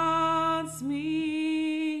haunts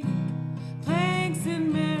me. Planks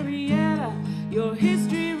in Marietta, your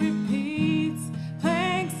history repeats.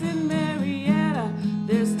 Planks in Marietta,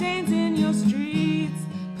 there's stains in your streets.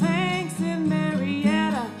 Planks in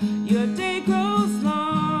Marietta, your day grows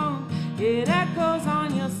long. It echoes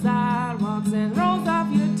on your sidewalks and rolls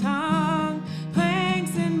off your tongue.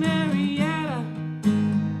 Planks in Marietta,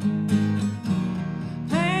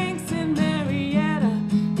 planks in Marietta,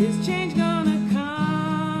 is change gonna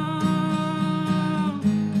come?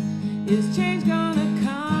 Is change gonna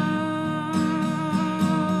come?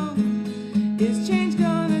 Is change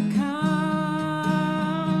gonna come?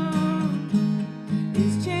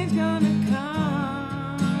 Is change gonna come?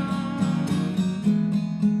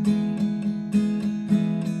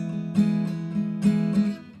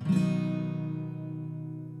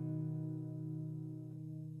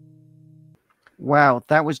 Wow,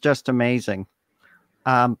 that was just amazing.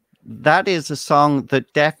 That is a song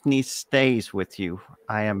that definitely stays with you.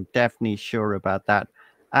 I am definitely sure about that.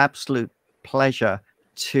 Absolute pleasure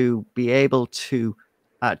to be able to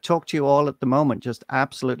talk to you all at the moment. Just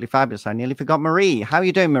absolutely fabulous. I nearly forgot Marie. How are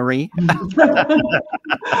you doing, Marie?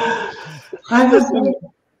 I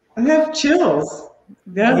have chills.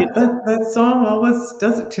 Yeah, that song always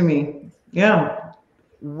does it to me. Yeah.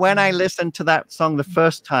 When I listened to that song the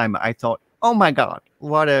first time, I thought, oh my God,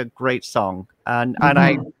 what a great song. And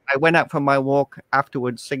I went out for my walk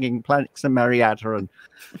afterwards singing Planks and Marietta.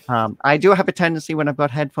 And I do have a tendency when I've got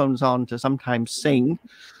headphones on to sometimes sing.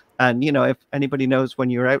 And, you know, if anybody knows when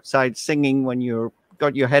you're outside singing, when you've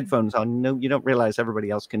got your headphones on, you don't realize everybody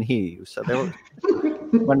else can hear you. So they were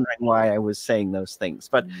wondering why I was saying those things.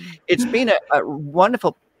 But it's been a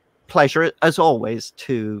wonderful pleasure, as always,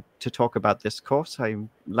 to talk about this course. I'm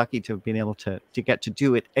lucky to have been able to get to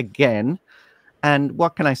do it again. And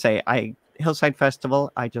what can I say? Hillside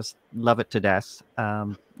Festival, I just love it to death.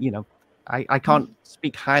 You know, I can't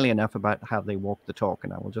speak highly enough about how they walk the talk,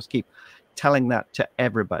 and I will just keep telling that to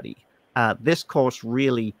everybody. This course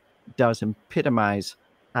really does epitomize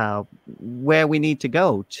where we need to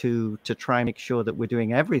go to try and make sure that we're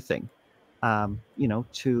doing everything, you know,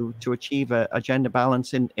 to achieve a gender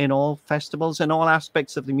balance in all festivals and all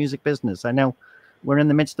aspects of the music business. I know we're in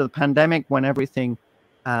the midst of the pandemic. When everything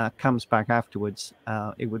comes back afterwards,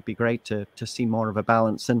 it would be great to see more of a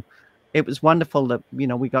balance. And it was wonderful that, you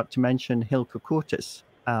know, we got to mention Hilka Curtis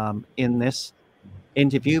in this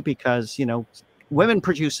interview, because, you know, women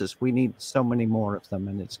producers, we need so many more of them.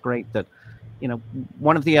 And it's great that, you know,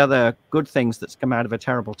 one of the other good things that's come out of a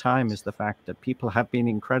terrible time is the fact that people have been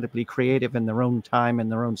incredibly creative in their own time, in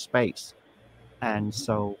their own space. And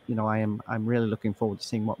so, you know, I'm really looking forward to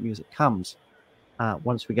seeing what music comes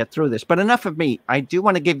once we get through this. But enough of me. I do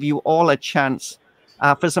want to give you all a chance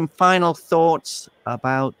for some final thoughts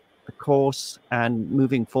about the course and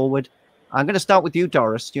moving forward. I'm going to start with you,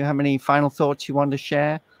 Doris. Do you have any final thoughts you want to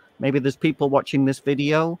share? Maybe there's people watching this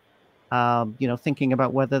video, you know, thinking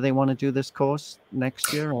about whether they want to do this course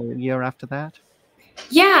next year or the year after that.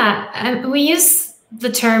 Yeah, we use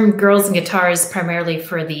the term girls and guitars primarily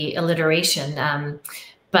for the alliteration,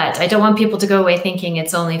 but I don't want people to go away thinking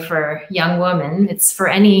it's only for young women. It's for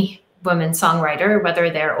any woman songwriter, whether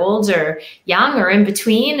they're old or young or in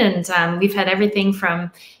between. And we've had everything from,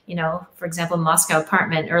 you know, for example, Moscow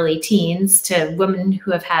Apartment, early teens, to women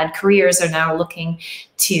who have had careers are now looking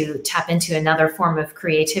to tap into another form of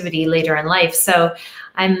creativity later in life. So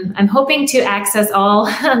I'm hoping to access all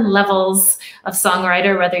levels of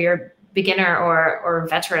songwriter, whether you're beginner or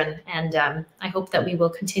veteran. And I hope that we will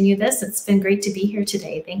continue this. It's been great to be here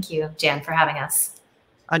today. Thank you, Jan, for having us.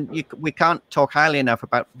 And we can't talk highly enough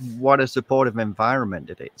about what a supportive environment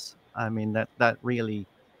it is. I mean, that really,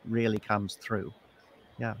 really comes through.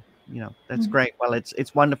 Yeah, you know, that's great. Well,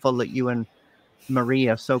 it's wonderful that you and Marie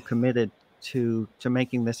are so committed to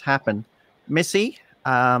making this happen. Missy,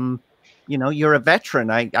 you know, you're a veteran.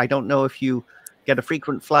 I don't know if you get a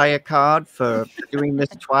frequent flyer card for doing this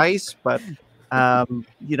twice, but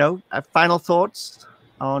you know, final thoughts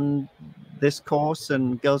on this course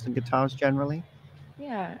and Girls and Guitars generally?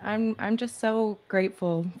 Yeah, I'm just so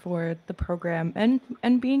grateful for the program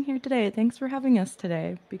and being here today. Thanks for having us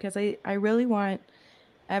today, because I really want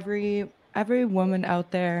every woman out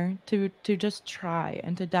there to just try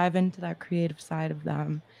and to dive into that creative side of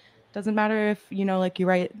them. Doesn't matter if, you know, like you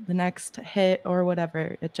write the next hit or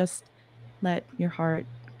whatever. It just let your heart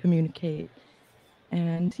communicate.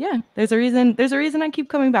 And yeah, there's a reason I keep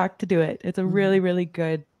coming back to do it. It's a really, really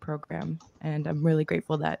good program, and I'm really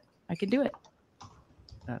grateful that I can do it.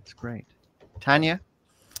 That's great. Tania?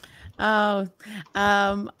 Oh,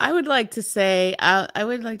 I would like to say, I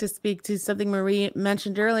would like to speak to something Marie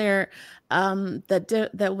mentioned earlier,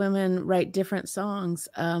 that women write different songs,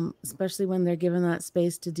 especially when they're given that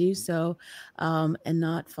space to do so, and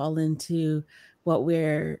not fall into what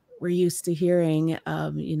we're used to hearing,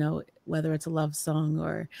 you know, whether it's a love song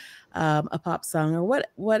or a pop song or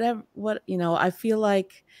whatever, you know. I feel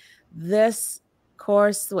like this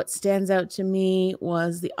course, what stands out to me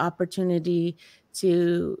was the opportunity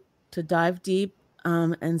to dive deep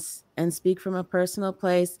and speak from a personal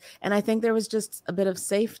place. And I think there was just a bit of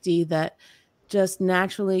safety that just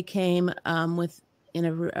naturally came in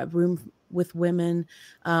a room with women.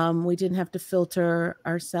 We didn't have to filter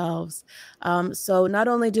ourselves. So not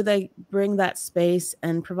only do they bring that space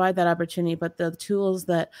and provide that opportunity, but the tools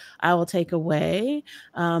that I will take away,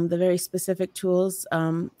 the very specific tools,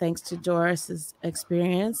 thanks to Doris's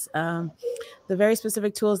experience, the very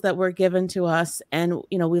specific tools that were given to us. And,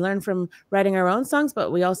 you know, we learn from writing our own songs,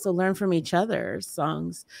 but we also learn from each other's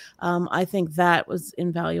songs. I think that was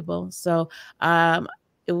invaluable. So,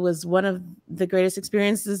 it was one of the greatest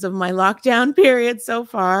experiences of my lockdown period so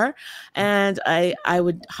far. And I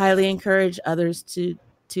would highly encourage others to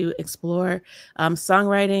explore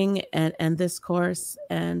songwriting and this course.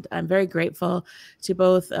 And I'm very grateful to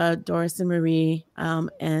both Doris and Marie,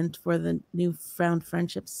 and for the newfound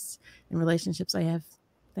friendships and relationships I have.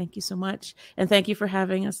 Thank you so much. And thank you for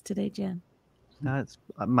having us today, Jan. It's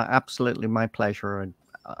absolutely my pleasure. And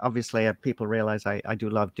obviously people realize I do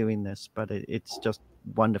love doing this, but it's just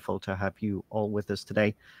wonderful to have you all with us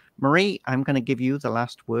today. Marie, I'm going to give you the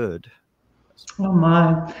last word. Oh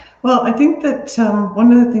my. Well, I think that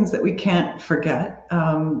one of the things that we can't forget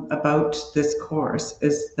about this course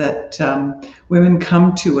is that women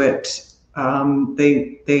come to it,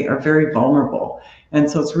 they are very vulnerable. And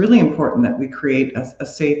so it's really important that we create a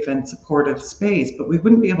safe and supportive space, but we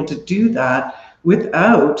wouldn't be able to do that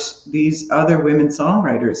without these other women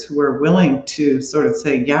songwriters who are willing to sort of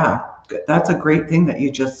say, yeah, that's a great thing that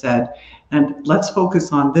you just said, and let's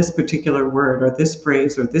focus on this particular word or this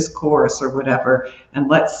phrase or this chorus or whatever, and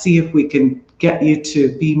let's see if we can get you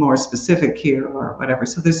to be more specific here or whatever.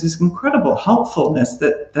 So there's this incredible helpfulness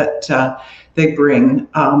that they bring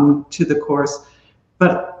to the course,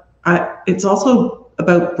 but it's also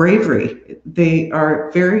about bravery. They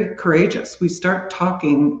are very courageous. We start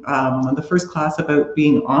talking on the first class about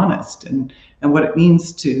being honest and what it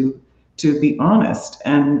means to be honest.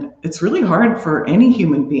 And it's really hard for any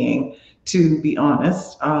human being to be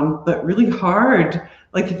honest, but really hard.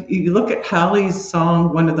 Like if you look at Halley's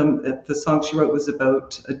song, one of them, the song she wrote was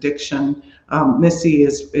about addiction. Missy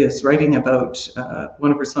is writing about,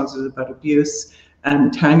 one of her songs is about abuse,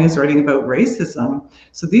 and Tania's writing about racism.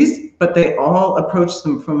 So but they all approach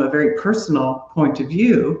them from a very personal point of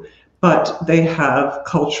view, but they have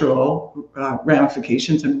cultural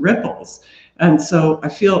ramifications and ripples. And so I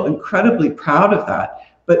feel incredibly proud of that.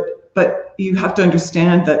 But you have to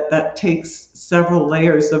understand that takes several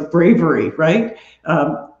layers of bravery, right?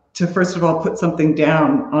 To first of all, put something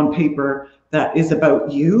down on paper that is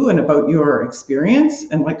about you and about your experience,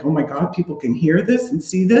 and like, oh my God, people can hear this and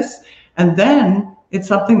see this. And then it's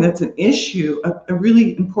something that's an issue, a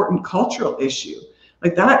really important cultural issue.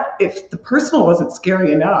 Like that, if the personal wasn't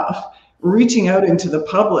scary enough, reaching out into the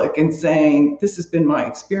public and saying, this has been my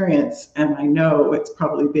experience, and I know it's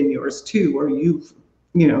probably been yours too, or you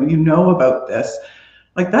know about this.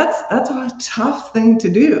 Like that's a tough thing to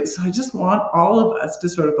do. So I just want all of us to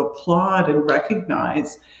sort of applaud and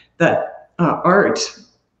recognize that art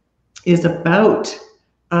is about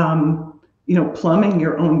plumbing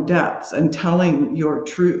your own depths and telling your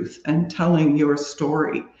truth and telling your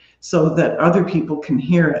story so that other people can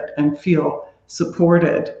hear it and feel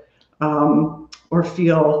supported, or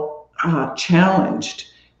feel challenged.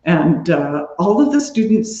 And all of the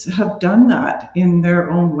students have done that in their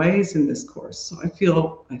own ways in this course. So I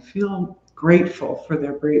feel grateful for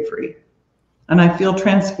their bravery, and I feel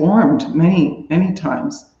transformed many, many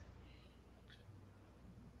times.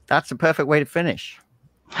 That's a perfect way to finish.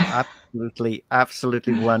 Absolutely,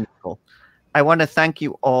 absolutely wonderful. I want to thank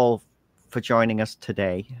you all for joining us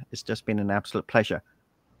today. It's just been an absolute pleasure.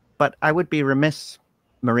 But I would be remiss,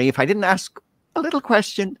 Marie, if I didn't ask a little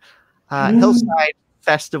question. Hillside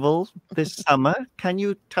Festival this summer. Can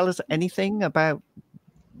you tell us anything about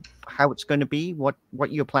how it's going to be? What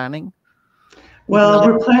you're planning? Well,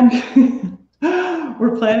 we're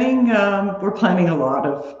planning a lot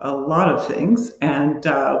of things, and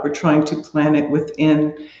we're trying to plan it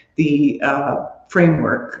within the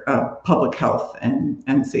framework of public health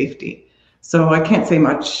and safety. So I can't say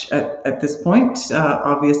much at this point,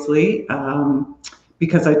 obviously,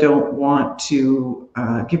 because I don't want to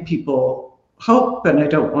give people hope, and I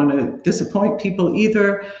don't want to disappoint people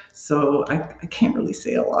either. So I can't really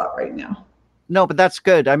say a lot right now. No, but that's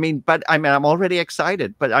good. I'm already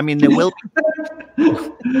excited. But I mean, there will be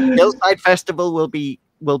Hillside Festival will be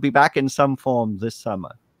back in some form this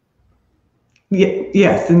summer.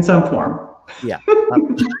 Yes, in some form. Yeah.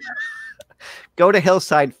 Go to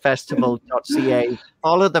hillsidefestival.ca,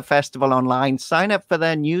 follow the festival online, sign up for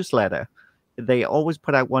their newsletter. They always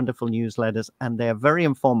put out wonderful newsletters, and they're very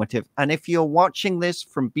informative. And if you're watching this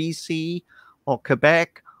from BC or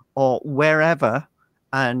Quebec or wherever,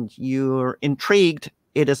 and you're intrigued,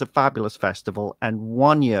 it is a fabulous festival. And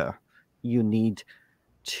 1 year you need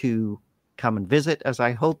to come and visit, as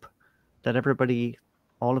I hope that everybody,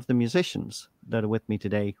 all of the musicians that are with me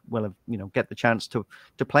today will have, get the chance to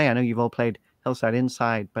play. I know you've all played Hillside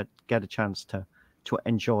Inside, but get a chance to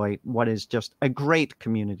enjoy what is just a great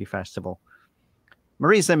community festival.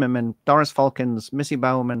 Marie Zimmerman, Doris Folkens, Missy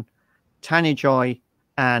Bauman, Tania Joy,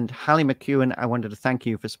 and Halley McKeown, I wanted to thank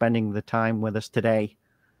you for spending the time with us today.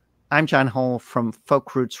 I'm Jan Hall from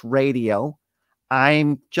Folk Roots Radio.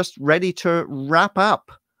 I'm just ready to wrap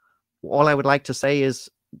up. All I would like to say is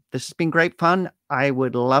this has been great fun. I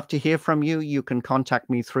would love to hear from you. You can contact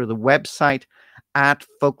me through the website at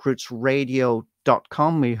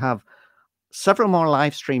folkrootsradio.com. We have several more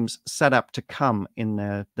live streams set up to come in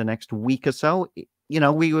the next week or so.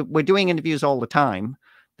 We're doing interviews all the time.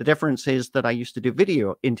 The difference is that I used to do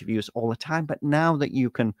video interviews all the time, but now that you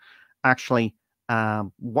can actually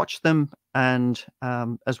watch them and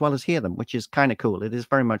as well as hear them, which is kind of cool. It is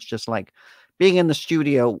very much just like being in the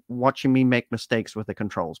studio, watching me make mistakes with the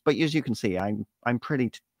controls. But as you can see, I'm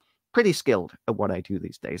pretty skilled at what I do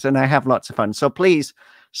these days, and I have lots of fun. So please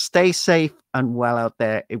stay safe and well out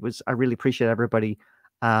there. I really appreciate everybody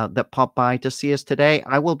that popped by to see us today.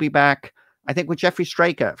 I will be back, I think, with Jeffrey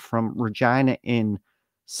Straker from Regina in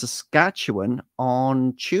Saskatchewan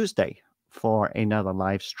on Tuesday for another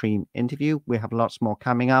live stream interview. We have lots more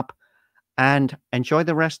coming up, and enjoy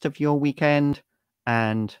the rest of your weekend.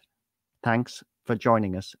 And thanks for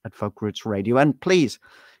joining us at Folk Roots Radio. And please,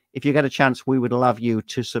 if you get a chance, we would love you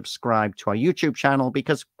to subscribe to our YouTube channel,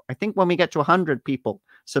 because I think when we get to 100 people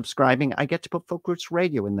subscribing, I get to put Folk Roots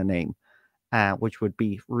Radio in the name, which would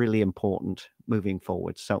be really important moving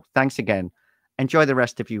forward. So thanks again. Enjoy the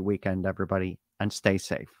rest of your weekend, everybody, and stay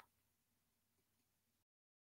safe.